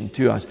revelation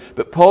to us.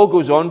 But Paul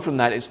goes on from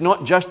that. It's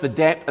not just the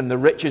depth and the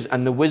riches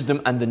and the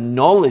wisdom and the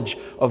knowledge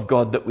of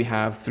God that we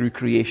have through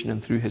creation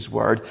and through His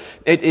Word.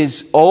 It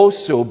is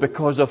also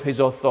because of His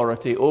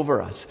authority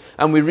over us.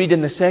 And we read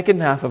in the second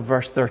half of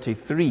verse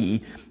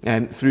 33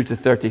 through to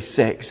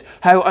 36,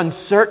 how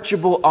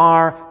unsearchable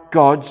are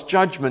God's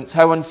judgments,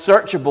 how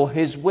unsearchable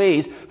His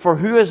ways. For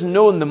who has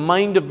known the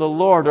mind of the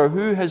Lord, or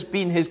who has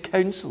been His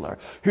counselor?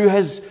 Who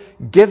has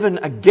given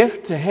a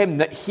gift to Him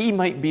that He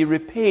might be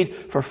repaid?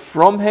 For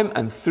from Him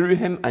and through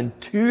Him and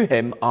to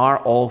Him are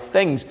all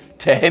things.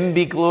 To Him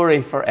be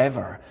glory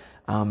forever.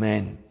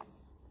 Amen.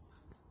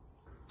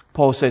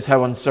 Paul says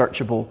how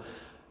unsearchable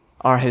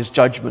are His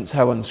judgments,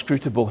 how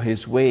inscrutable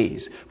His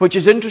ways. Which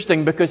is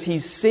interesting because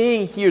he's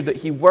saying here that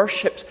he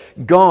worships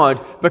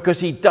God because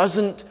he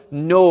doesn't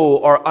know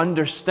or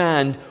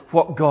understand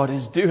what God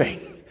is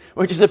doing.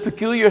 Which is a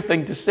peculiar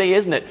thing to say,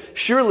 isn't it?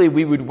 Surely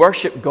we would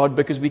worship God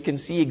because we can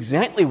see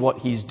exactly what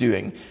He's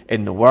doing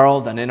in the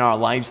world and in our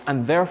lives,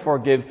 and therefore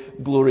give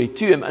glory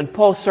to Him. And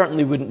Paul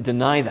certainly wouldn't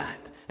deny that.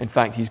 In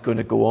fact, he's going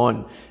to go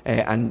on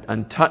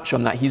and touch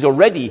on that. He's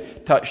already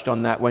touched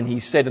on that when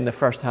he said in the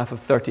first half of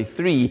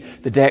 33,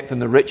 the depth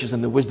and the riches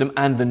and the wisdom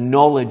and the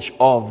knowledge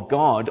of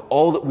God,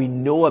 all that we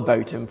know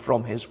about Him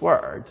from His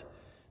Word,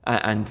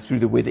 and through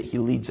the way that He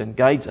leads and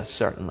guides us,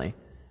 certainly.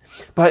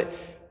 But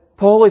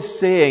Paul is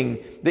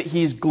saying that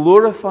he is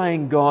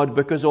glorifying God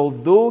because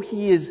although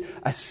he is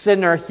a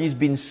sinner, he's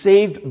been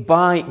saved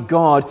by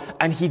God,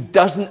 and he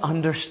doesn't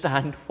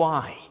understand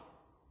why.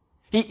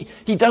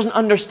 He doesn't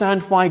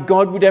understand why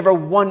God would ever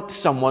want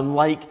someone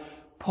like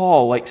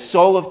Paul, like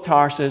Saul of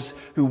Tarsus,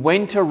 who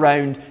went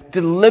around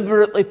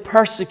deliberately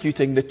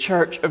persecuting the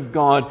church of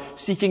God,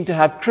 seeking to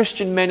have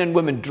Christian men and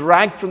women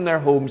dragged from their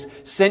homes,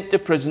 sent to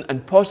prison,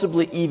 and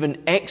possibly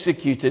even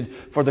executed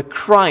for the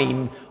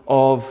crime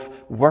of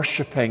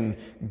worshipping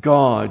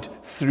God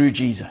through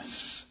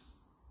Jesus.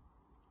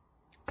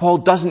 Paul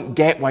doesn't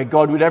get why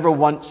God would ever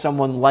want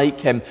someone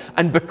like him.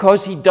 And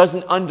because he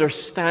doesn't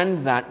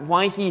understand that,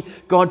 why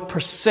God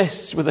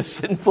persists with a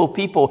sinful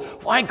people,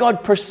 why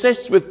God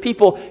persists with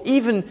people,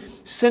 even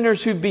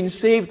sinners who've been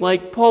saved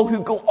like Paul,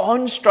 who go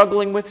on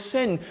struggling with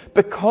sin.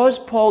 Because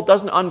Paul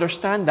doesn't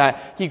understand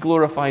that, he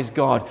glorifies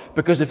God.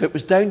 Because if it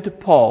was down to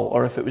Paul,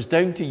 or if it was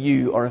down to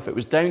you, or if it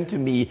was down to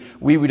me,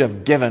 we would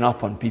have given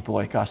up on people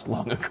like us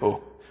long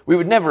ago. We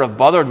would never have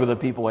bothered with a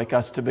people like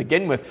us to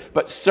begin with.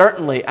 But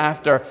certainly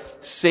after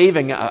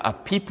saving a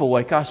people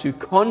like us who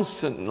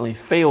constantly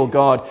fail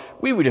God,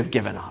 we would have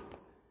given up.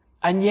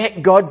 And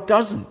yet God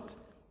doesn't.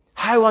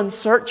 How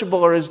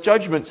unsearchable are His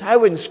judgments,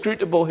 how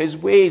inscrutable His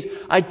ways.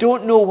 I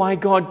don't know why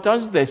God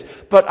does this,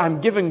 but I'm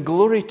giving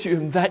glory to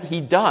Him that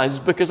He does,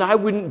 because I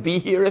wouldn't be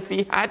here if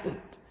He hadn't.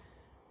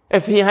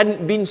 If He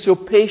hadn't been so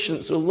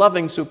patient, so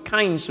loving, so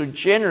kind, so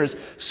generous,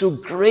 so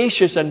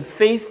gracious and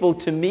faithful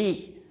to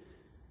me.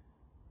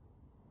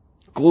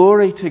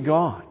 Glory to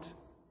God.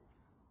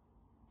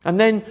 And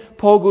then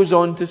Paul goes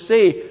on to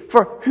say,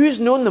 for who's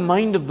known the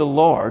mind of the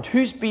Lord?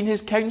 Who's been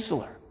His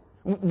counselor?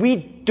 We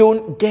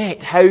don't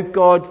get how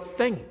God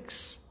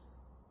thinks.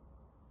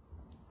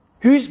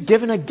 Who's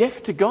given a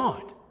gift to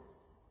God?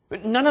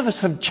 None of us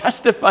have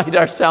justified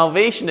our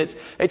salvation.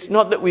 It's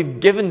not that we've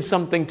given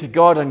something to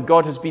God and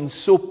God has been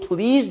so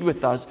pleased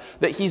with us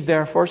that He's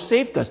therefore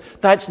saved us.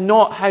 That's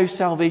not how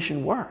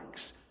salvation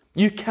works.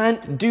 You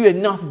can't do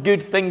enough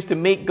good things to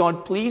make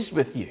God pleased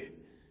with you,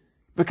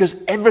 because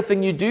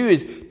everything you do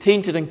is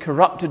tainted and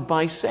corrupted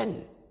by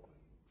sin.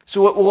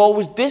 So it will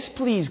always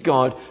displease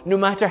God, no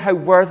matter how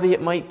worthy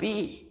it might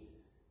be,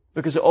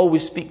 because it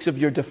always speaks of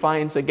your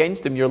defiance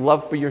against Him, your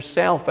love for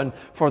yourself and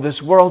for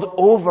this world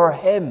over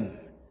Him.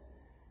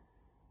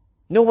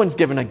 No one's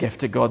given a gift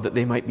to God that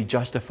they might be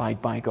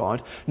justified by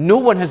God. No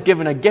one has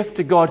given a gift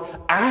to God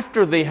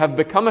after they have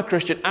become a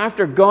Christian,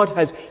 after God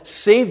has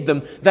saved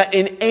them, that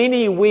in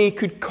any way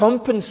could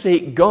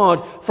compensate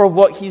God for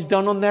what He's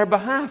done on their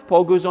behalf.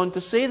 Paul goes on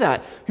to say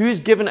that. Who has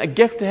given a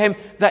gift to him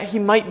that he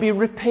might be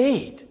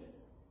repaid?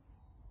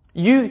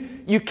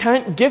 You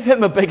can't give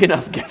Him a big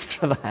enough gift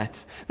for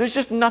that. There's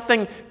just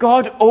nothing.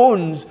 God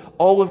owns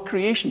all of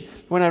creation.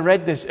 When I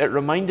read this, it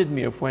reminded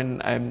me of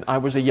when I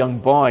was a young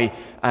boy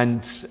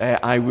and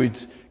I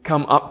would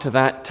come up to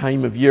that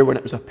time of year when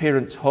it was a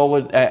parent's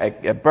holiday,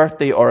 a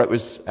birthday, or it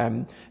was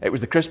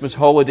the Christmas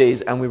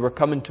holidays, and we were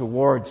coming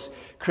towards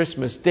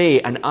Christmas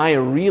Day, and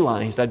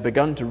I'd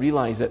begun to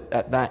realize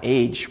at that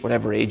age,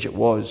 whatever age it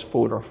was,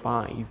 4 or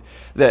 5,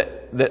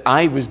 that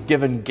I was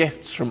given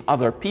gifts from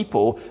other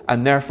people,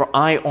 and therefore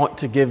I ought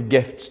to give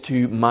gifts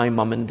to my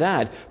mum and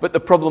dad. But the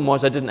problem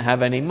was I didn't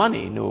have any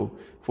money. No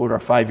 4 or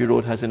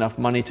 5-year-old has enough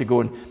money to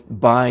go and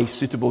buy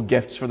suitable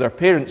gifts for their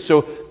parents.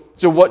 So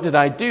what did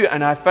I do?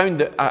 And I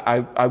found that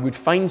I would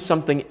find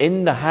something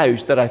in the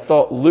house that I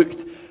thought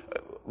looked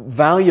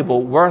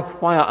valuable,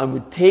 worthwhile, and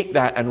would take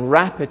that and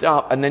wrap it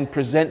up and then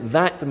present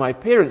that to my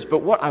parents.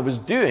 But what I was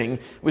doing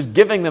was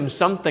giving them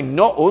something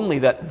not only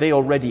that they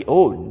already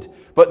owned,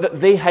 but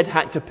that they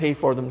had to pay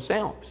for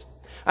themselves.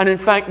 And in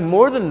fact,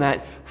 more than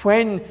that,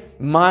 when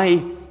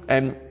my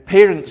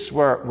parents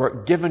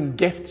were given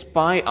gifts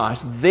by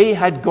us, they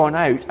had gone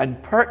out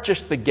and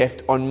purchased the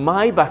gift on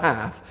my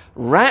behalf,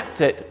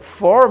 wrapped it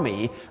for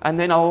me, and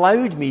then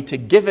allowed me to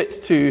give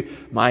it to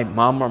my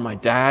mum or my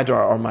dad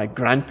or my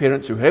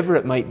grandparents, whoever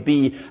it might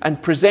be,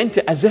 and present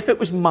it as if it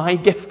was my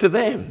gift to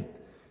them,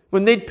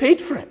 when they'd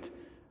paid for it,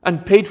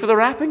 and paid for the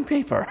wrapping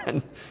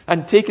paper,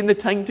 and taken the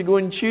time to go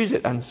and choose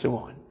it, and so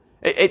on.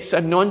 It's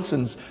a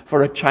nonsense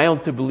for a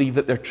child to believe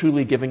that they're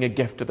truly giving a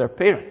gift to their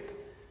parent.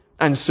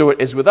 And so it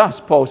is with us.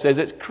 Paul says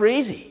it's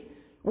crazy.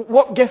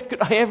 What gift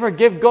could I ever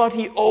give God?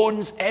 He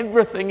owns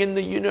everything in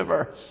the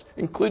universe,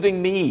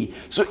 including me.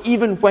 So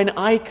even when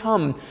I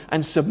come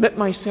and submit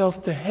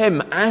myself to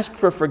Him, ask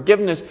for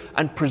forgiveness,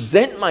 and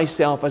present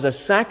myself as a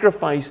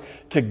sacrifice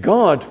to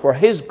God for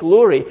His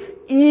glory,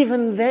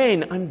 even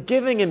then I'm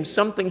giving Him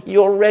something He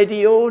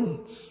already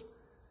owns.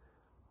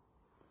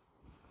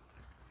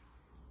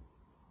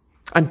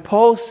 And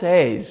Paul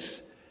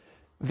says,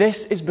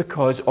 this is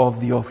because of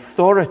the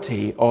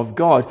authority of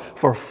God.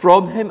 For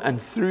from Him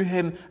and through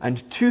Him and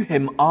to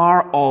Him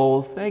are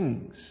all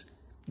things.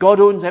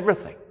 God owns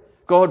everything.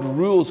 God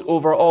rules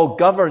over all,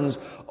 governs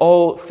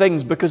all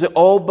things, because it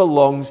all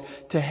belongs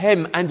to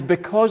Him. And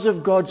because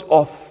of God's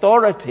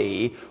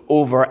authority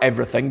over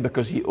everything,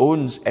 because He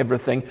owns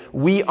everything,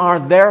 we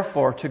are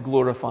therefore to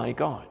glorify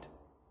God.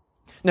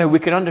 Now, we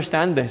can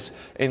understand this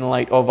in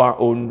light of our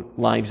own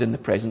lives in the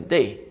present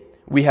day.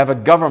 We have a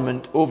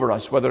government over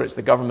us, whether it's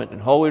the government in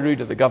Holyrood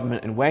or the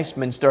government in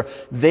Westminster.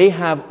 They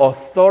have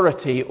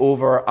authority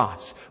over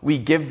us. We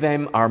give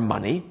them our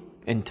money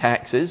in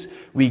taxes.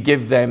 We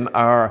give them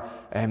our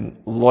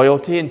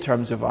loyalty in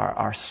terms of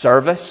our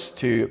service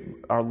to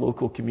our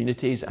local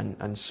communities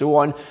and so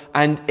on.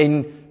 And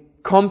in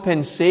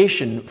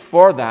compensation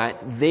for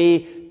that, they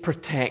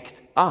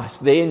protect us.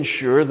 They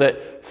ensure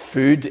that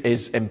food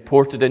is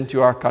imported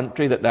into our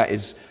country, that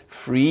is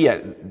free,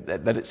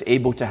 that it's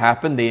able to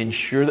happen. They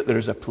ensure that there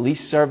is a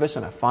police service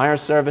and a fire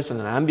service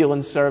and an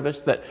ambulance service,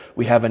 that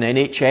we have an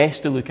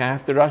NHS to look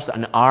after us,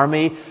 an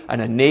army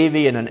and a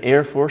navy and an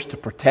air force to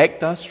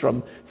protect us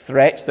from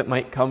threats that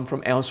might come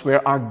from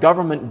elsewhere. Our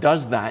government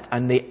does that,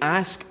 and they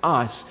ask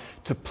us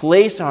to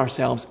place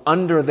ourselves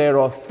under their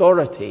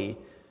authority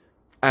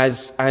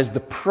as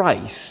the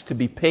price to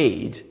be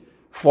paid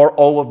for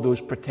all of those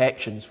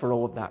protections, for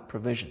all of that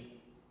provision.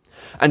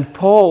 And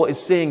Paul is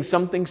saying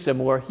something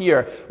similar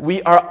here.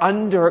 We are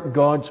under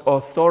God's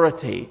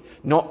authority,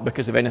 not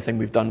because of anything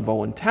we've done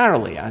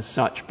voluntarily as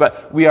such,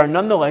 but we are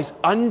nonetheless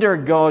under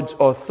God's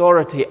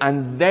authority,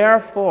 and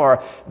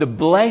therefore the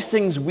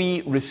blessings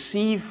we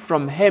receive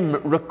from Him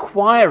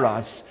require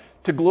us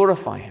to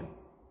glorify Him.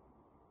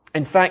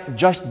 In fact,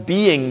 just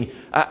being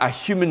a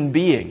human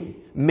being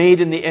made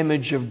in the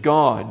image of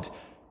God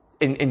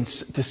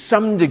to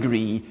some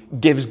degree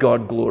gives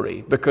God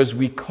glory, because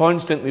we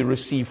constantly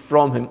receive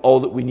from Him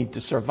all that we need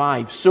to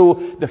survive. So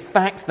the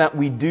fact that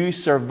we do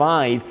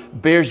survive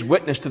bears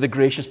witness to the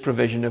gracious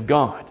provision of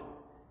God.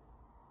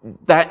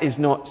 That is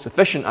not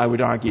sufficient, I would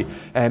argue,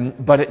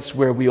 but it's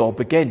where we all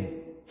begin.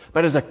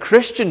 But as a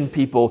Christian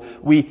people,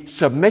 we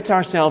submit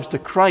ourselves to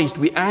Christ.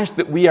 We ask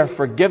that we are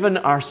forgiven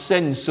our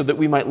sins so that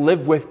we might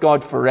live with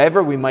God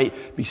forever. We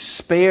might be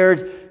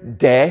spared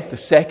death, the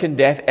second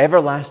death,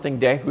 everlasting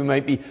death. We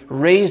might be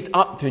raised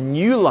up to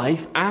new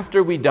life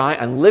after we die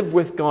and live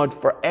with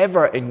God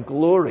forever in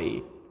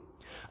glory.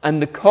 And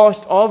the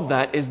cost of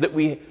that is that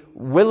we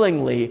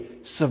willingly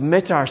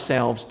submit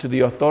ourselves to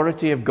the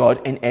authority of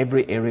God in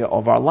every area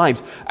of our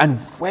lives. And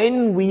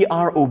when we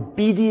are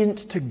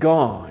obedient to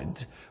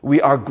God, we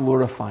are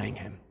glorifying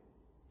Him.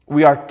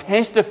 We are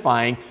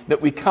testifying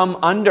that we come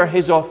under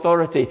His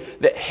authority,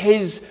 that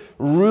His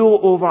rule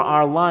over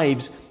our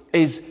lives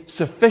is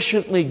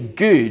sufficiently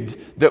good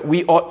that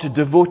we ought to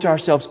devote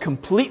ourselves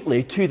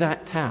completely to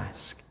that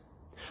task.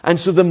 And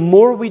so the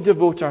more we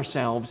devote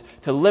ourselves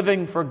to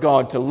living for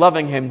God, to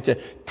loving Him, to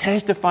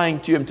testifying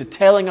to Him, to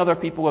telling other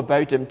people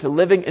about Him, to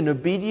living in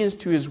obedience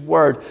to His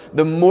Word,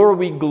 the more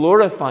we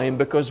glorify Him,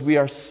 because we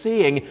are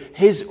saying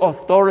His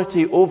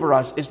authority over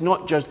us is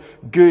not just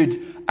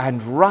good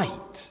and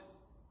right.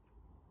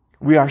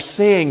 We are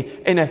saying,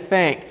 in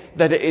effect,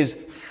 that it is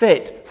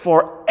fit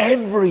for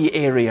every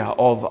area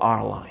of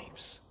our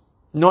lives,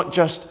 not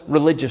just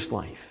religious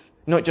life,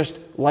 not just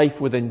life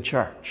within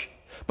church.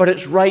 But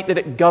it's right that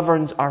it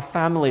governs our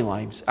family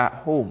lives at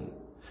home,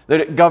 that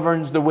it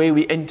governs the way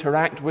we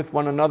interact with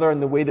one another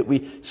and the way that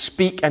we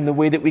speak and the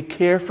way that we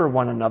care for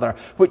one another,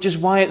 which is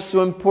why it's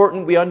so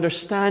important we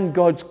understand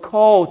God's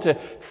call to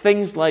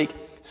things like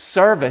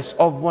service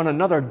of one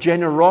another,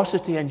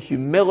 generosity and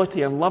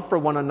humility and love for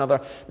one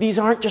another. These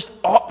aren't just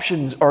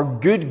options or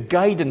good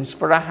guidance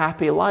for a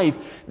happy life.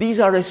 These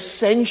are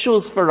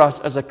essentials for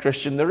us as a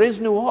Christian. There is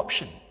no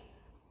option.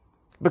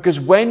 Because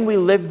when we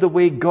live the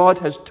way God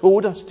has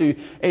told us to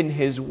in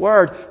His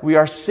Word, we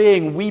are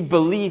saying we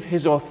believe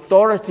His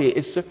authority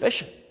is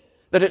sufficient.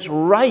 That it's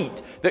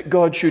right that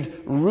God should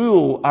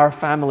rule our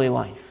family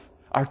life,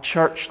 our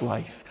church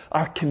life,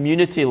 our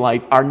community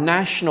life, our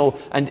national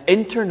and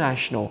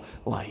international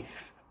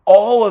life.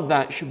 All of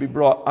that should be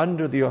brought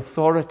under the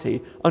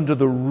authority, under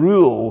the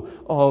rule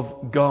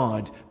of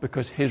God,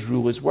 because His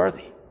rule is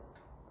worthy.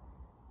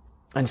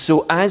 And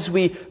so as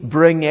we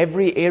bring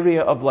every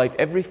area of life,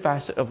 every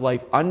facet of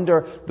life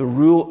under the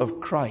rule of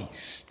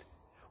Christ,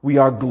 we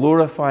are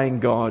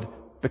glorifying God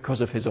because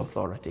of His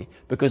authority,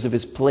 because of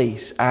His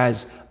place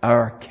as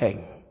our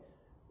King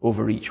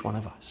over each one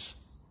of us.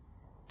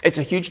 It's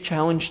a huge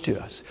challenge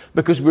to us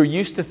because we're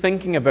used to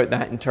thinking about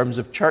that in terms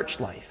of church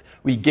life.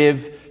 We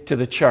give to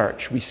the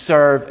church, we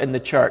serve in the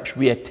church,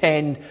 we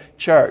attend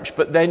church,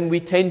 but then we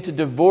tend to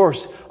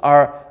divorce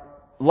our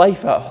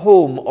life at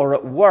home or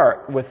at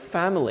work with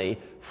family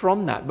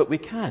from that, but we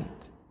can't.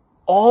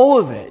 All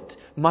of it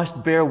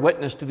must bear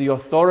witness to the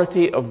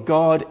authority of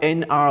God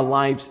in our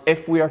lives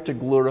if we are to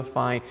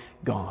glorify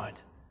God.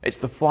 It's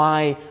the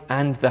why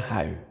and the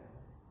how.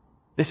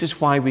 This is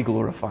why we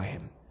glorify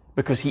Him,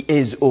 because He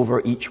is over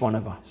each one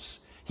of us.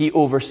 He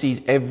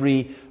oversees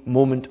every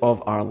moment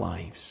of our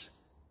lives.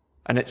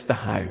 And it's the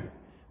how.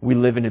 We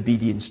live in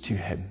obedience to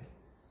Him,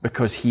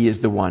 because He is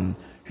the one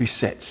who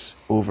sits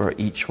over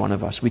each one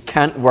of us. We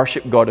can't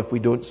worship God if we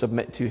don't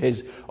submit to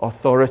His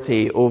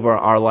authority over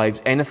our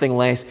lives. Anything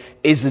less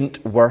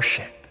isn't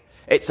worship.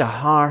 It's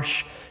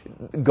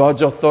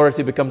God's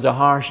authority becomes a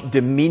harsh,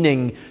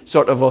 demeaning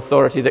sort of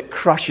authority that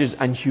crushes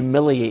and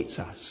humiliates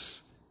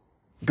us.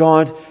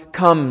 God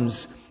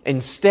comes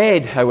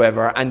instead,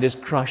 however, and is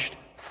crushed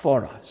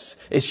for us,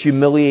 is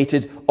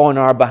humiliated on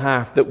our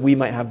behalf, that we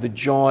might have the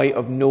joy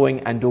of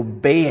knowing and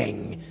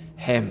obeying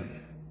Him.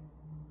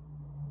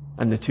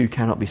 And the two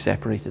cannot be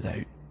separated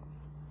out.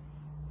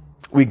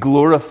 We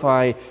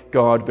glorify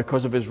God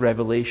because of His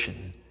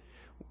revelation.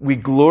 We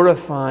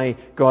glorify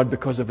God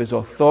because of His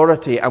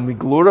authority, and we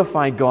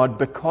glorify God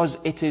because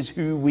it is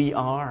who we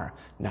are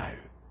now.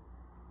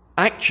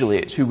 Actually,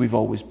 it's who we've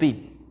always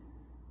been,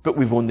 but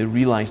we've only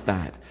realized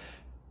that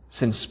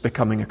since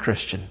becoming a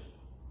Christian.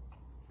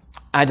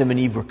 Adam and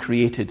Eve were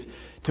created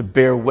to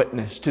bear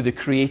witness to the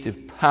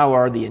creative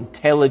power, the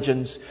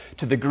intelligence,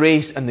 to the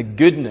grace and the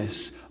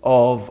goodness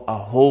of a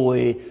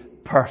holy,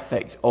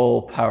 perfect,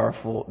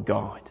 all-powerful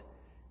God.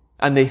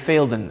 And they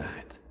failed in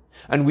that.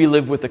 And we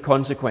live with the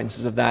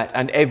consequences of that.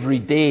 And every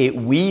day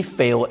we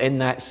fail in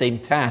that same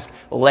task,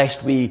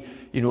 lest we,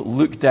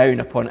 look down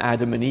upon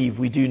Adam and Eve.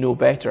 We do no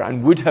better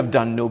and would have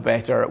done no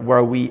better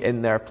were we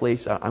in their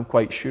place. I'm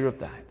quite sure of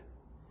that.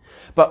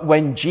 But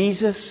when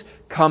Jesus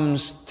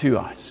comes to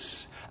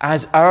us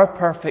as our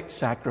perfect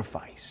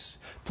sacrifice,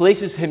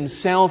 places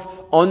Himself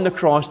on the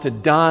cross to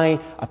die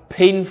a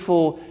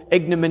painful,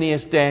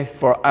 ignominious death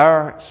for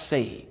our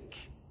sake,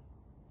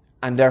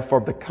 and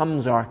therefore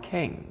becomes our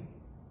King,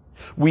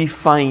 we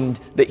find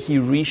that He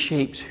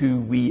reshapes who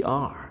we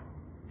are.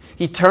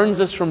 He turns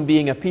us from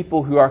being a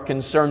people who are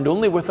concerned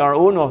only with our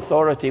own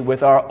authority,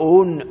 with our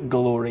own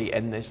glory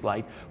in this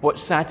life. What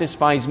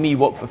satisfies me,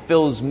 what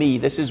fulfills me,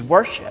 this is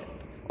worship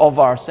of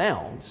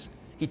ourselves.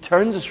 He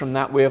turns us from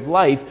that way of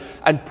life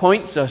and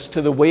points us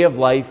to the way of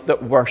life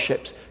that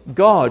worships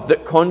God,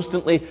 that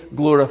constantly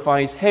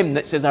glorifies Him,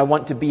 that says, I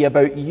want to be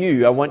about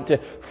you, I want to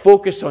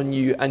focus on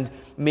you and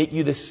make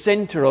you the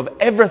center of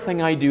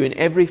everything I do in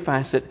every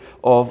facet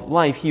of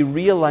life. He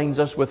realigns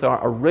us with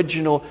our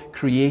original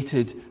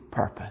created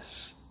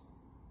purpose.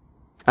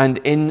 And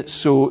in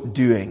so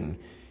doing,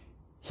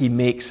 He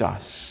makes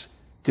us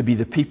to be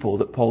the people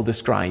that Paul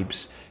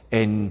describes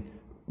in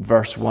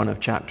verse 1 of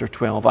chapter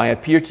 12. I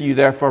appeal to you,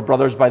 therefore,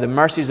 brothers, by the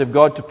mercies of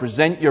God, to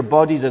present your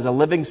bodies as a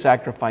living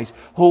sacrifice,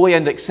 holy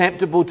and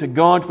acceptable to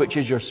God, which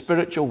is your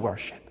spiritual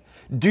worship.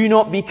 Do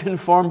not be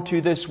conformed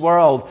to this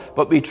world,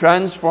 but be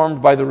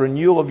transformed by the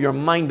renewal of your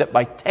mind, that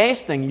by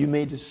testing you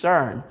may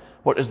discern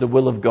what is the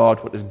will of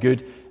God, what is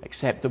good,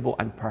 acceptable,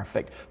 and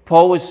perfect.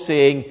 Paul is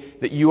saying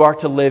that you are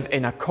to live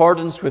in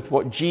accordance with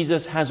what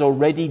Jesus has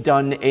already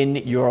done in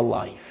your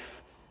life.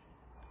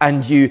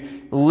 And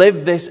you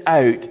live this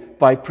out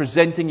by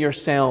presenting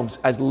yourselves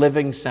as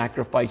living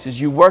sacrifices.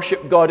 You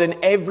worship God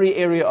in every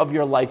area of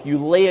your life. You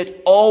lay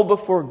it all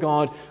before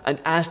God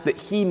and ask that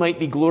He might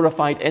be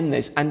glorified in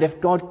this. And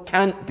if God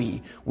can't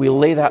be, we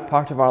lay that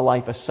part of our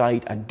life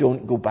aside and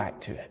don't go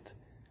back to it.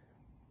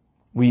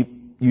 We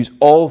use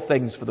all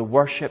things for the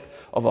worship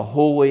of a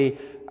holy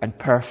and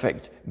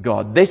perfect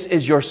God. This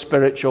is your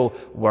spiritual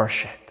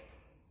worship.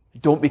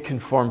 Don't be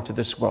conformed to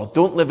this world.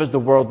 Don't live as the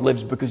world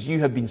lives, because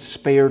you have been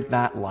spared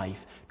that life,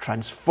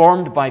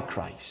 transformed by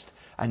Christ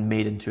and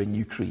made into a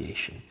new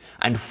creation.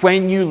 And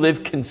when you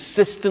live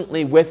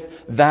consistently with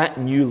that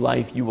new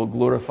life, you will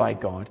glorify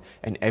God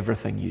in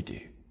everything you do.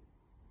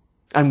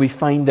 And we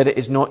find that it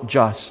is not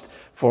just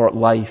for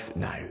life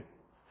now.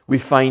 We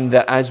find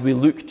that as we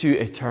look to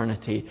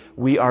eternity,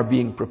 we are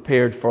being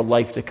prepared for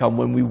life to come,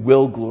 when we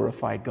will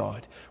glorify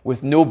God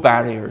with no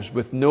barriers,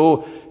 with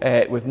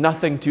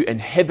nothing to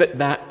inhibit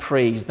that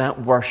praise,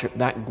 that worship,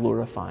 that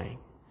glorifying.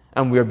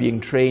 And we are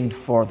being trained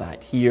for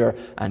that here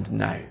and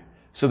now,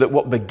 so that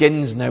what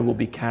begins now will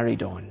be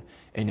carried on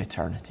in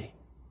eternity.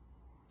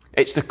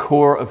 It's the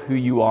core of who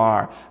you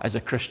are as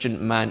a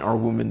Christian man or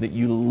woman, that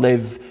you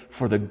live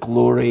for the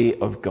glory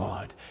of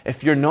God.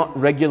 If you're not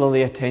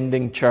regularly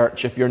attending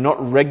church, if you're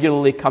not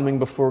regularly coming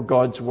before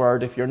God's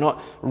Word, if you're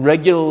not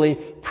regularly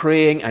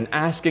praying and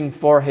asking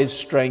for His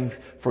strength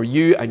for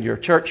you and your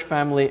church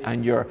family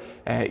and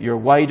your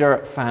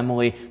wider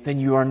family, then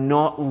you are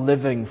not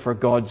living for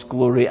God's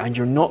glory, and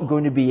you're not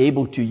going to be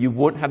able to. You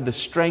won't have the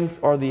strength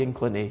or the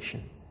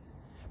inclination.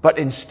 But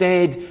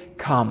instead,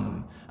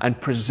 come and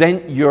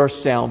present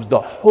yourselves, the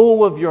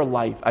whole of your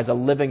life, as a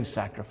living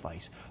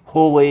sacrifice,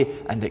 holy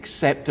and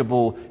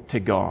acceptable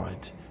to God.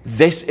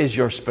 This is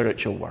your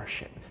spiritual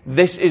worship.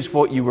 This is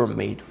what you were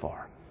made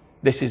for.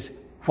 This is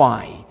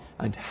why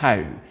and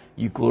how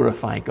you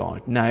glorify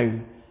God now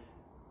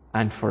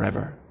and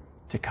forever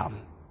to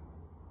come.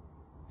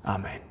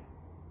 Amen.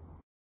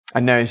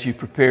 And now, as you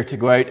prepare to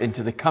go out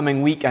into the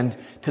coming week and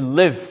to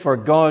live for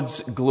God's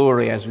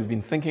glory, as we've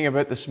been thinking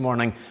about this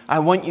morning, I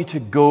want you to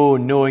go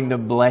knowing the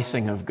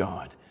blessing of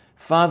God,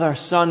 Father,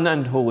 Son,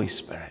 and Holy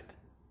Spirit.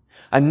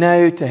 And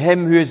now, to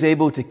Him who is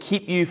able to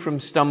keep you from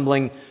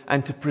stumbling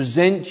and to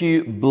present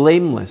you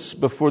blameless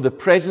before the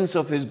presence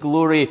of His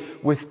glory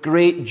with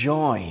great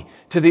joy,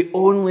 to the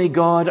only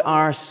God,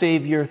 our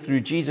Saviour,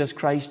 through Jesus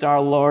Christ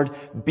our Lord,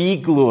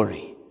 be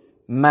glory,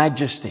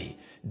 majesty,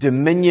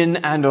 dominion,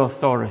 and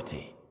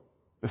authority,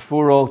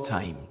 before all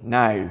time,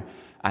 now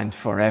and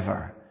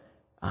forever.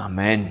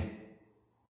 Amen.